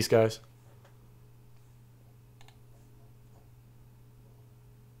 Peace, guys.